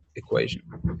that equation,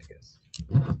 I guess.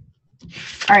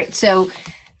 All right, so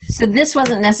this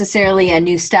wasn't necessarily a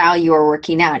new style you were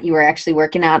working out. You were actually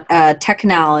working out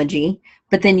technology,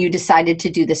 but then you decided to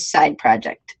do this side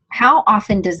project. How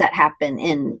often does that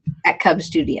happen at Cub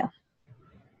Studio?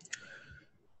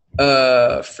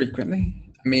 Frequently.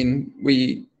 I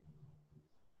mean,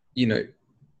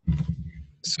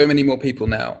 so many more people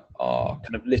now are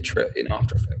kind of literate in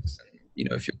After Effects. And,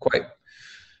 if you're quite,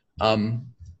 once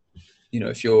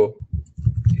you're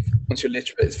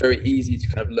literate, it's very easy to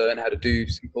kind of learn how to do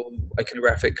simple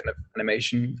iconographic kind of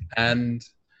animation. And,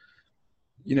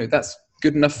 that's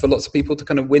good enough for lots of people to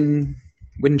kind of win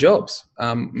jobs.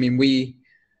 I mean, we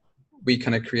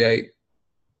kind of create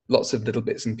lots of little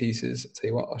bits and pieces. I'll tell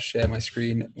you what, I'll share my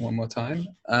screen one more time.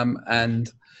 And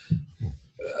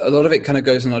a lot of it kind of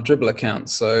goes on our Dribble account.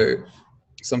 So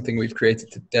something we've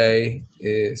created today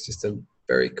is just a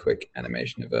very quick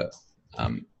animation of a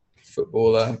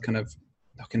footballer kind of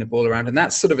knocking the ball around. And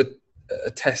that's sort of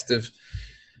a test of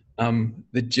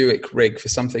the Duick rig for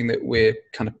something that we're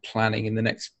kind of planning in the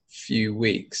next few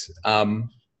weeks.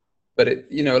 But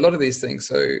a lot of these things.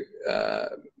 So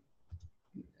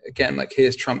again, like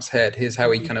here's Trump's head. Here's how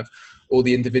he kind of all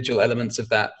the individual elements of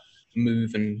that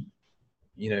move and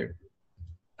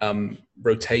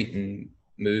rotate and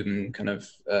move and kind of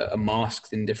are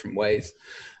masked in different ways.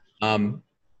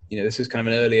 This is kind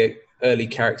of an early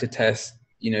character test.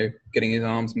 Getting his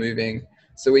arms moving.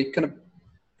 So we kind of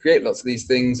create lots of these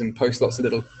things and post lots of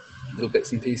little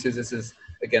bits and pieces. This is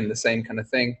again the same kind of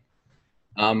thing.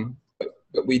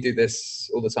 But we do this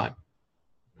all the time.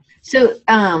 So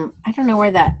I don't know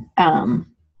where that. Never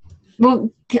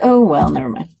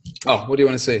mind. Oh, what do you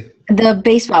want to see? The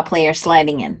baseball player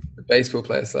sliding in. The baseball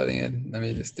player sliding in. Let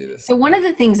me just do this. So one of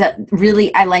the things that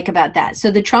really I like about that. So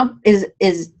the Trump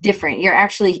is different.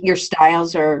 Your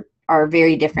styles are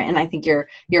very different, and I think your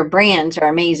brands are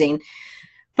amazing.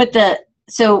 But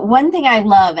so one thing I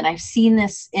love, and I've seen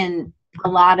this in a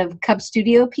lot of Cub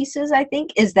Studio pieces, I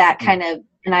think, is that kind of,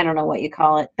 and I don't know what you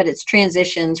call it, but it's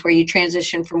transitions where you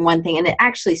transition from one thing and it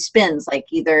actually spins like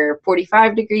either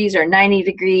 45 degrees or 90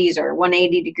 degrees or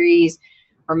 180 degrees,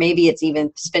 or maybe it's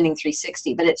even spinning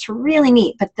 360, but it's really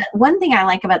neat. But the one thing I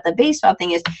like about the baseball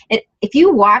thing is if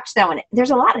you watch that one,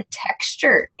 there's a lot of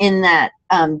texture in that,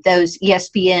 those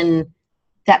ESPN,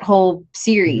 that whole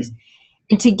series. Mm-hmm.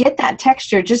 And to get that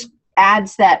texture just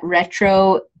adds that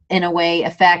retro, in a way,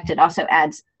 effect. It also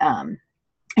adds,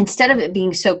 instead of it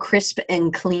being so crisp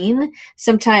and clean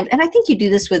sometimes, and I think you do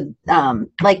this with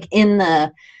like in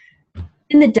the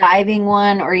diving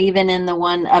one, or even in the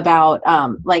one about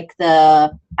like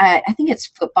I think it's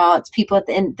football, it's people at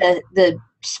the end, the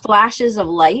splashes of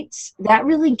lights, that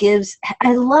really gives,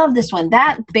 I love this one.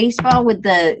 That baseball with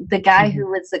the guy who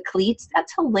was the cleats,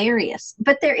 that's hilarious.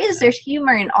 But there's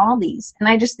humor in all these, and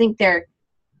I just think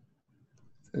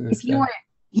if you weren't,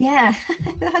 yeah,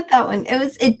 I thought that one,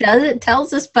 it tells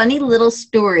this funny little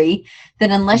story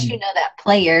that unless you know that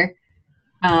player,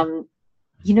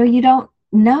 you don't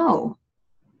know.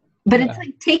 But it's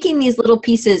like taking these little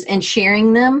pieces and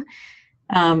sharing them.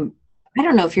 I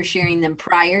don't know if you're sharing them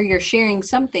prior, you're sharing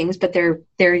some things, but they're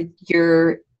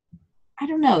your, I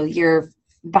don't know, your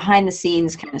behind the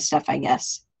scenes kind of stuff, I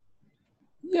guess.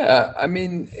 Yeah, I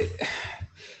mean,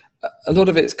 a lot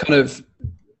of it's kind of,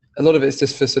 a lot of it's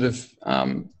just for sort of,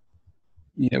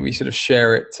 we sort of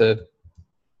share it to,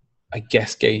 I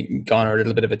guess, garner a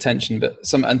little bit of attention, but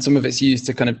some of it's used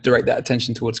to kind of direct that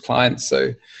attention towards clients.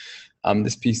 So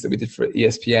this piece that we did for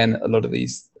ESPN, a lot of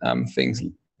these things,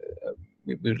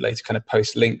 we would later kind of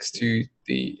post links to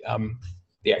the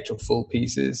actual full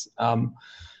pieces.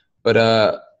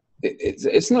 But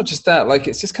it's not just that, like,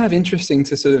 it's just kind of interesting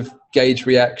to sort of gauge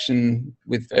reaction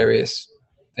with various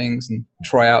things and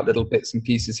try out little bits and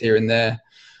pieces here and there.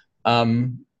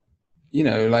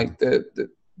 Like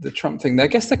the Trump thing, I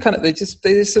guess they just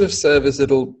sort of serve as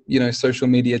little, social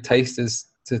media tasters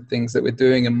to things that we're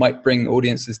doing, and might bring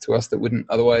audiences to us that wouldn't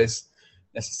otherwise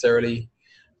necessarily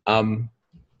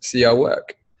see our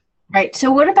work. Right.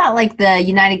 So what about like the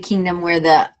United Kingdom where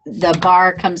the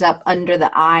bar comes up under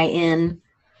the I in?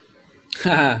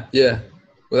 Yeah.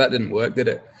 Well, that didn't work, did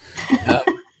it?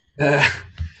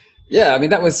 Yeah, I mean,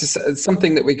 that was just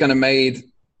something that we kind of made.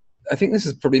 I think this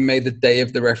was probably made the day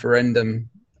of the referendum.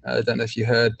 I don't know if you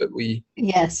heard, but we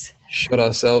shot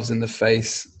ourselves in the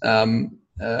face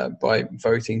by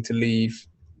voting to leave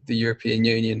the European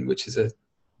Union, which is a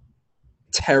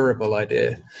terrible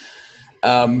idea.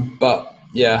 But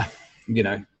yeah,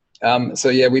 so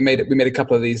yeah, we made a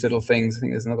couple of these little things. I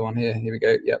think there's another one here. Here we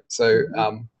go. Yep. So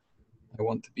I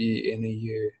want to be in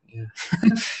EU.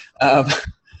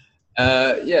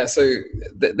 Yeah. So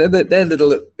they're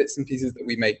little bits and pieces that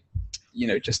we make,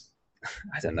 just,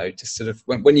 I don't know, just sort of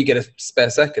when you get a spare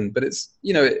second. But it's,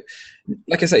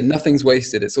 like I say, nothing's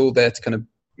wasted. It's all there to kind of,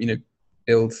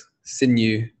 build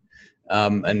sinew,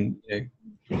 and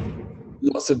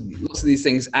lots of these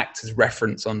things act as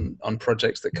reference on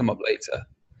projects that come up later.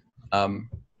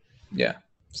 Yeah.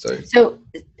 So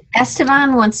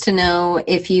Esteban wants to know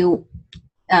if you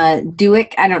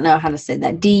Duik, I don't know how to say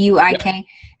that, Duik, yeah,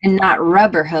 and not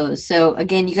rubber hose. So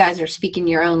again, you guys are speaking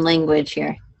your own language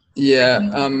here.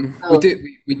 Yeah,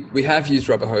 we have used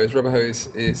rubber hose. Rubber hose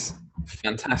is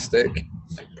fantastic.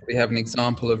 We have an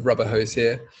example of rubber hose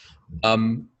here.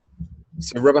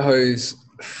 So rubber hose,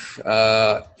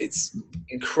 it's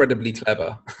incredibly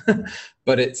clever,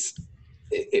 but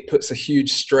it puts a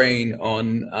huge strain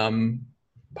on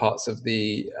parts of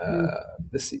the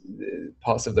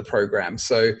parts of the program.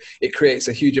 So it creates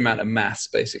a huge amount of mass,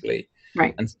 basically.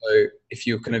 Right. And so if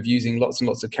you're kind of using lots and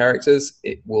lots of characters,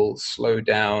 it will slow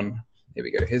down. Here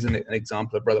we go. Here's an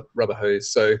example of rubber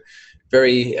hose. So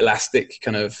very elastic,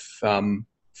 kind of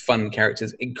fun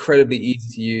characters, incredibly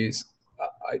easy to use.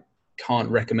 I can't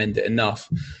recommend it enough,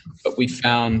 but we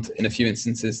found in a few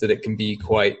instances that it can be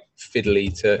quite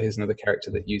fiddly to, here's another character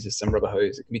that uses some rubber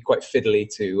hose. It can be quite fiddly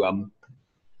to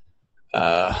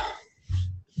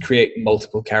create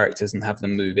multiple characters and have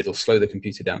them move. It'll slow the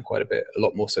computer down quite a bit, a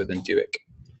lot more so than Duik.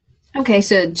 Okay,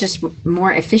 so just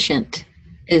more efficient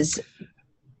is...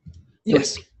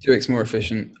 Yes, Duik's more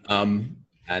efficient.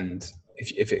 And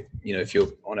if you're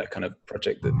on a kind of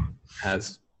project that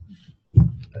has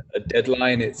a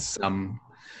deadline, it's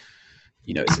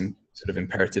it's sort of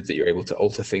imperative that you're able to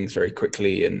alter things very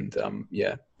quickly. And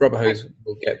yeah, rubber hose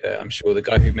will get there, I'm sure. The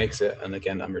guy who makes it, and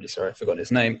again, I'm really sorry, I've forgotten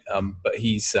his name, but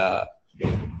he's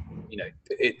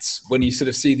it's, when you sort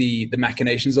of see the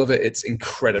machinations of it, it's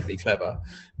incredibly clever,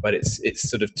 but it's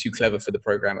sort of too clever for the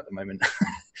program at the moment.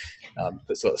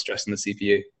 Puts a lot of stress on the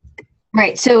CPU.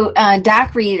 Right. So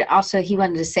Doc Reed also, he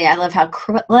wanted to say, I love how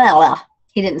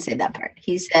he didn't say that part.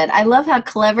 He said, I love how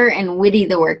clever and witty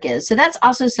the work is. So that's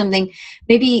also something,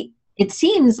 maybe it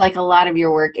seems like a lot of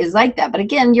your work is like that, but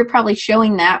again, you're probably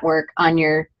showing that work on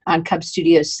Cub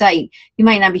Studio's site. You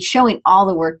might not be showing all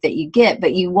the work that you get,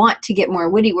 but you want to get more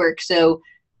witty work. So,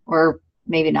 or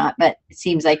maybe not, but it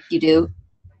seems like you do.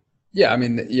 Yeah, I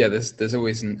mean, yeah, there's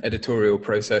always an editorial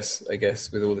process, I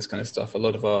guess, with all this kind of stuff. A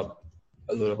lot of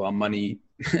our money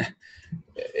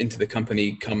into the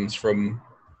company comes from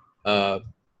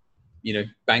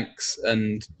banks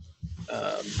and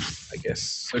I guess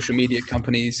social media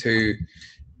companies who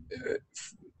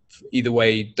either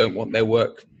way don't want their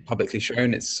work publicly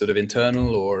shown. It's sort of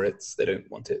internal, or they don't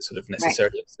want it sort of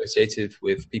necessarily associated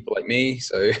with people like me.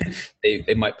 So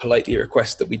they might politely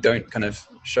request that we don't kind of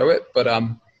show it. But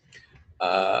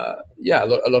yeah, a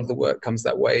lot of the work comes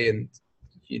that way, and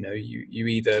you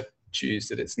either choose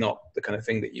that it's not the kind of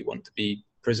thing that you want to be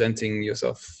presenting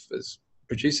yourself as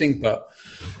producing, but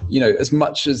as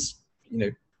much as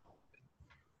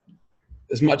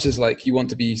like you want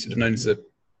to be sort of known as a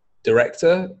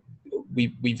director,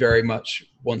 we very much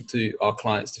want our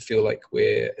clients to feel like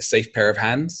we're a safe pair of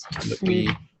hands, and that we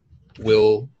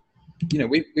will,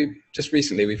 we just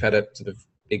recently, we've had a sort of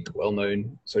big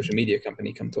well-known social media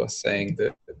company come to us saying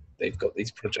that they've got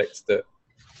these projects that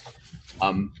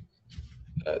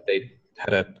they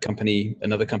had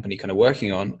another company kind of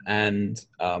working on, and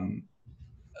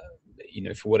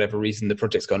for whatever reason, the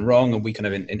project's gone wrong, and we kind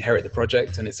of inherit the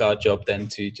project, and it's our job then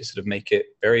to just sort of make it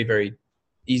very, very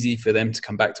easy for them to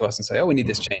come back to us and say, oh, we need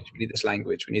this change, we need this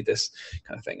language, we need this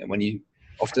kind of thing. And when you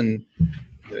often,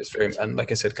 it's very, and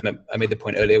like I said, kind of, I made the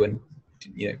point earlier when,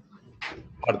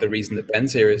 part of the reason that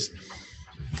Ben's here is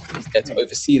he's there to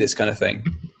oversee this kind of thing.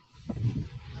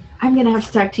 I'm going to have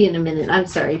to talk to you in a minute. I'm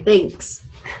sorry. Thanks.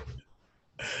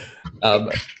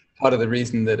 Part of the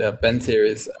reason that Ben's here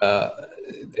is that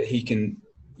he can,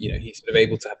 he's sort of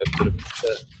able to have a sort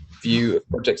of view of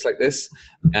projects like this,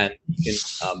 and he can,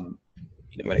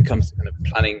 when it comes to kind of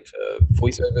planning for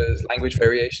voiceovers, language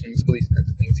variations, all these kinds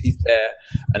of things, he's there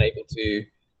and able to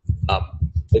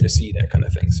oversee that kind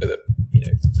of thing, so that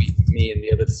me and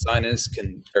the other designers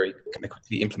can very kind of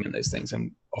quickly implement those things.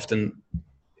 And often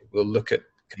we'll look at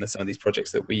kind of some of these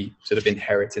projects that we sort of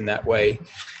inherit in that way,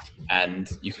 and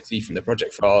you can see from the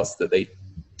project files that they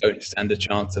don't stand a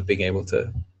chance of being able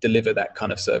to deliver that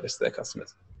kind of service to their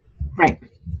customers. Right.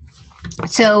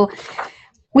 So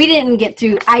we didn't get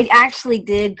through, I actually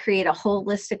did create a whole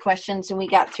list of questions, and we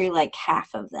got through like half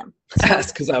of them. So,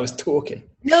 that's because I was talking.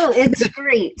 No, it's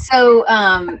great. So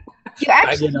you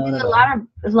actually do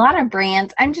a lot of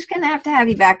brands. I'm just going to have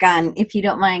you back on if you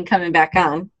don't mind coming back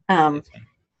on.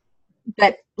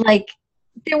 But like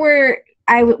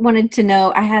I wanted to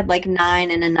know, I had like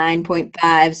 9 and a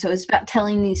 9.5. So it's about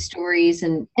telling these stories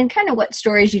and kind of what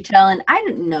stories you tell. And I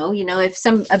don't know, if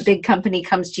a big company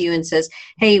comes to you and says,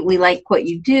 hey, we like what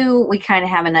you do, we kind of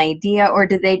have an idea, or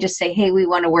do they just say, hey, we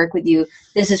want to work with you,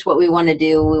 this is what we want to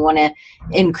do, we want to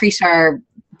increase our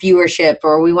viewership,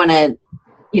 or we want to,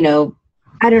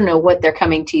 I don't know what they're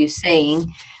coming to you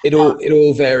saying. It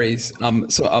all varies.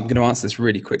 So I'm going to answer this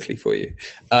really quickly for you.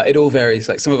 It all varies.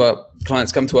 Like some of our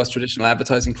clients come to us, traditional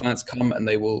advertising clients come, and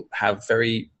they will have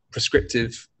very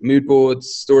prescriptive mood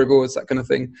boards, storyboards, that kind of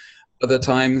thing. Other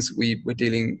times we're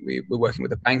working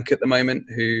with a bank at the moment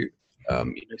who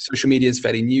social media is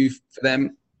fairly new for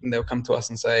them, and they'll come to us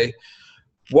and say,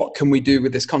 what can we do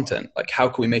with this content? Like, how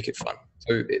can we make it fun?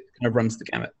 So it kind of runs the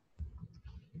gamut.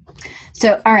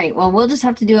 So, all right, well, we'll just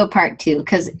have to do a part 2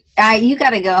 because you got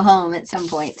to go home at some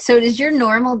point. So is your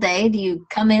normal day, do you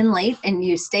come in late and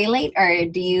you stay late, or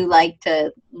do you like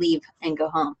to leave and go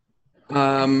home?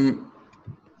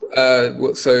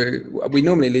 So we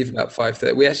normally leave about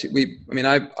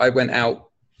 5:30. I went out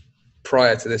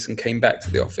prior to this and came back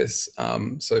to the office.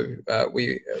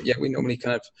 We normally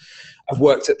kind of, I've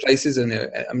worked at places, and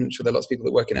I'm sure there are lots of people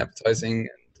that work in advertising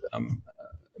and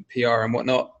PR and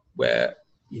whatnot, where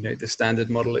the standard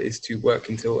model is to work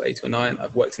until 8 or 9.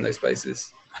 I've worked in those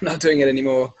places. I'm not doing it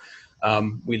anymore.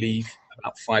 We leave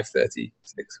about 5:30,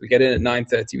 6. We get in at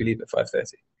 9:30. We leave at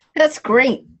 5:30. That's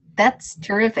great. That's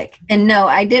terrific. And no,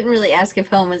 I didn't really ask if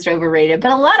home was overrated,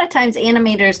 but a lot of times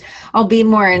animators, I'll be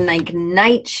more in like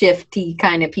night shifty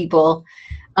kind of people,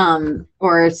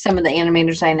 or some of the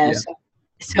animators I know.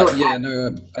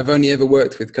 Yeah. I've only ever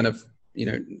worked with kind of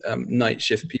night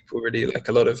shift people, really. Like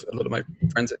a lot of my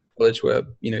friends at college were,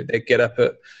 they get up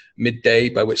at midday,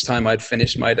 by which time I'd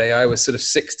finished my day. I was sort of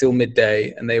 6 till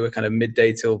midday, and they were kind of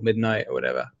midday till midnight or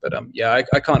whatever. But I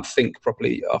can't think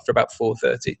properly after about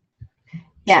 4:30.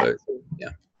 Yeah. So,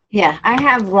 yeah. I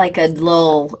have like a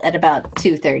lull at about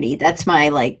 2:30. That's my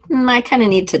I kind of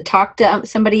need to talk to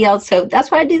somebody else. So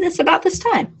that's why I do this about this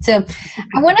time. So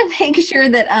I want to make sure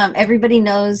that everybody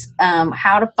knows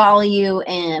how to follow you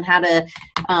and how to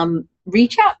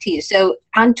reach out to you. So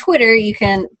on Twitter, you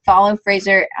can follow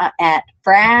Fraser at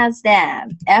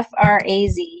FrazDav,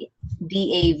 FrazDav.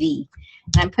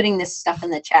 And I'm putting this stuff in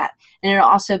the chat, and it'll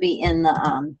also be in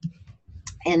the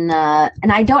and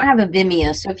I don't have a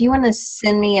Vimeo, so if you want to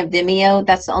send me a Vimeo,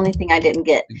 that's the only thing I didn't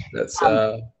get. That's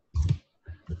let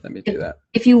me do that.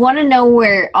 If you want to know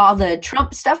where all the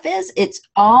Trump stuff is, it's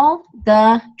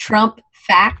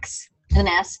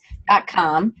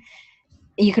allthetrumpfacts.com.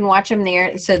 You can watch them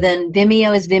there. So then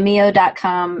Vimeo is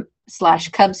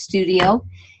vimeo.com/Cub Studio.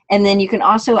 And then you can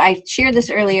also, I shared this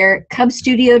earlier,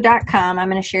 cubstudio.com. I'm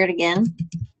going to share it again.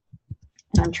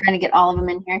 I'm trying to get all of them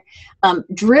in here.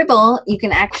 Dribbble, you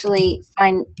can actually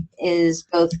find, is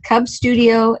both Cub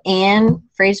Studio and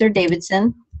Fraser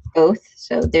Davidson, both.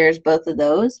 So there's both of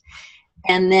those.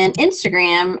 And then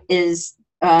Instagram is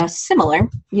similar.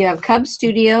 You have Cub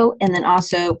Studio and then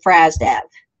also FrazDav.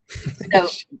 So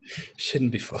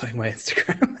shouldn't be following my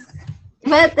Instagram.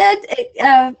 But that's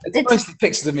it's mostly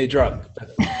pictures of me drunk.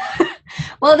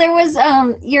 Well, there was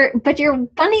you're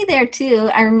funny there too.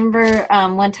 I remember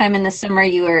one time in the summer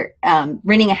you were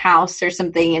renting a house or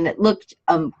something, and it looked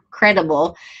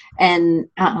incredible. And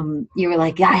you were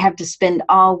like, yeah, I have to spend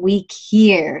all week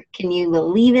here. Can you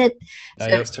believe it? No,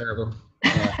 So, that was terrible.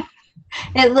 Yeah.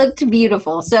 it looked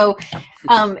beautiful. So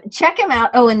check him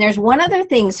out. Oh, and there's one other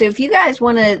thing. So if you guys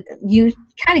want to, you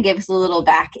kind of give us a little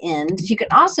back end, you can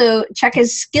also check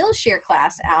his Skillshare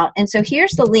class out. And so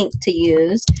here's the link to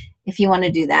use if you want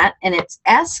to do that. And it's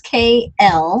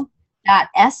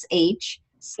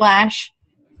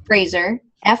skl.sh/Fraser,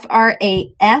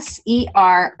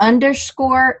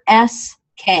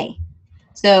 FRASER_SK.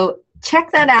 So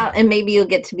check that out, and maybe you'll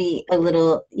get to be a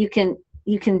little, you can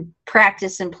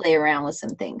practice and play around with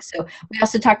some things. So we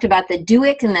also talked about the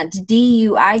DUIK, and that's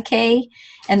DUIK.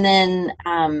 And then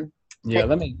yeah,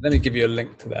 let me give you a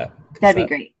link to that. That'd be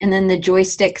great. And then the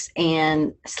joysticks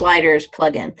and sliders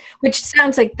plugin, which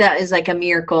sounds like that is like a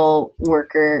miracle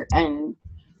worker. And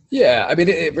yeah, I mean,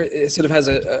 it sort of has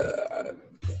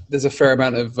there's a fair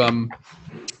amount of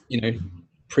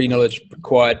pre-knowledge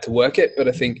required to work it, but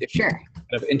I think if you're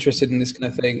kind of interested in this kind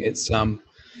of thing, it's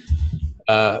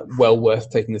well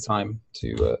worth taking the time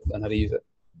to learn how to use it.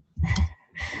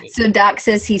 So Doc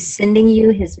says he's sending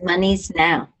you his monies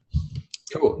now.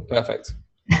 Cool, perfect.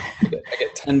 I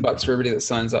get $10 for everybody that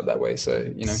signs up that way.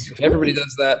 So if everybody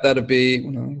does that, that'd be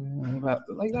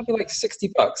like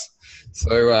 $60.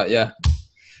 So yeah,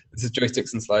 there's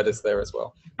joysticks and sliders there as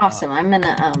well. Awesome. I'm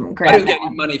gonna grab. I don't get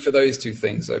any money for those two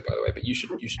things, though, by the way. But you should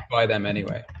buy them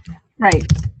anyway. Right.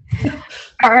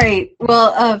 All right.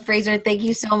 Well, Fraser, thank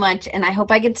you so much, and I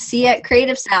hope I get to see you at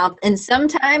Creative South. And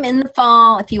sometime in the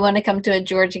fall, if you want to come to a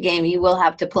Georgia game, you will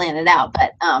have to plan it out.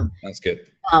 But that's good.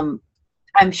 I'm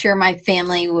sure my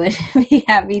family would be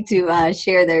happy to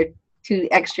share their 2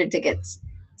 extra tickets.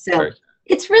 So Great.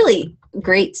 It's really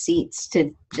great seats,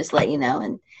 to just let you know,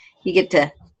 and you get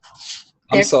to.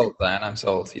 I'm sold, Dan. I'm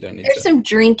sold. You don't need. There's some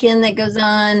drinking that goes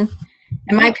on,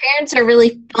 and my parents are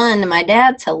really fun, and my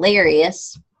dad's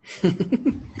hilarious.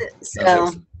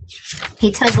 So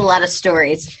he tells a lot of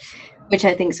stories, which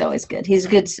I think is always good. He's a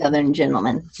good Southern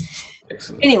gentleman.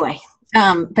 Excellent. Anyway,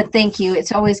 but thank you.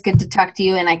 It's always good to talk to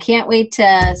you, and I can't wait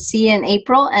to see you in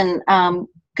April. And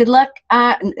good luck.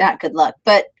 Not good luck,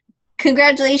 but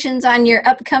congratulations on your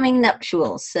upcoming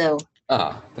nuptials. So.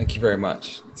 Thank you very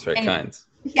much. It's very kind.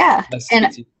 Yeah. Nice to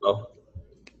meet you. All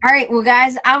right. Well,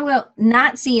 guys, I will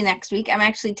not see you next week. I'm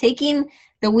actually taking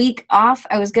the week off.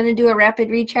 I was going to do a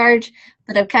rapid recharge,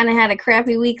 but I've kind of had a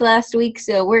crappy week last week,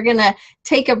 so we're going to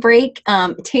take a break.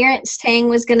 Terrence Tang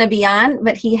was going to be on,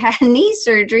 but he had knee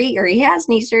surgery, or he has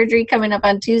knee surgery coming up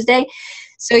on Tuesday.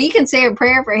 So you can say a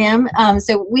prayer for him.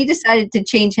 So we decided to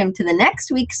change him to the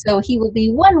next week, so he will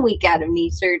be 1 week out of knee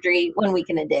surgery, 1 week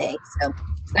and a day. So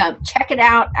check it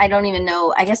out. I don't even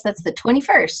know. I guess that's the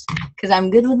 21st, because I'm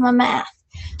good with my math.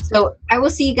 So I will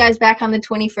see you guys back on the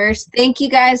 21st. Thank you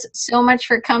guys so much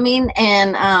for coming,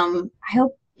 and I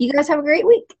hope you guys have a great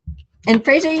week. And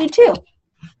Fraser, you too.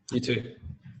 You too.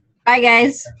 Bye,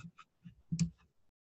 guys.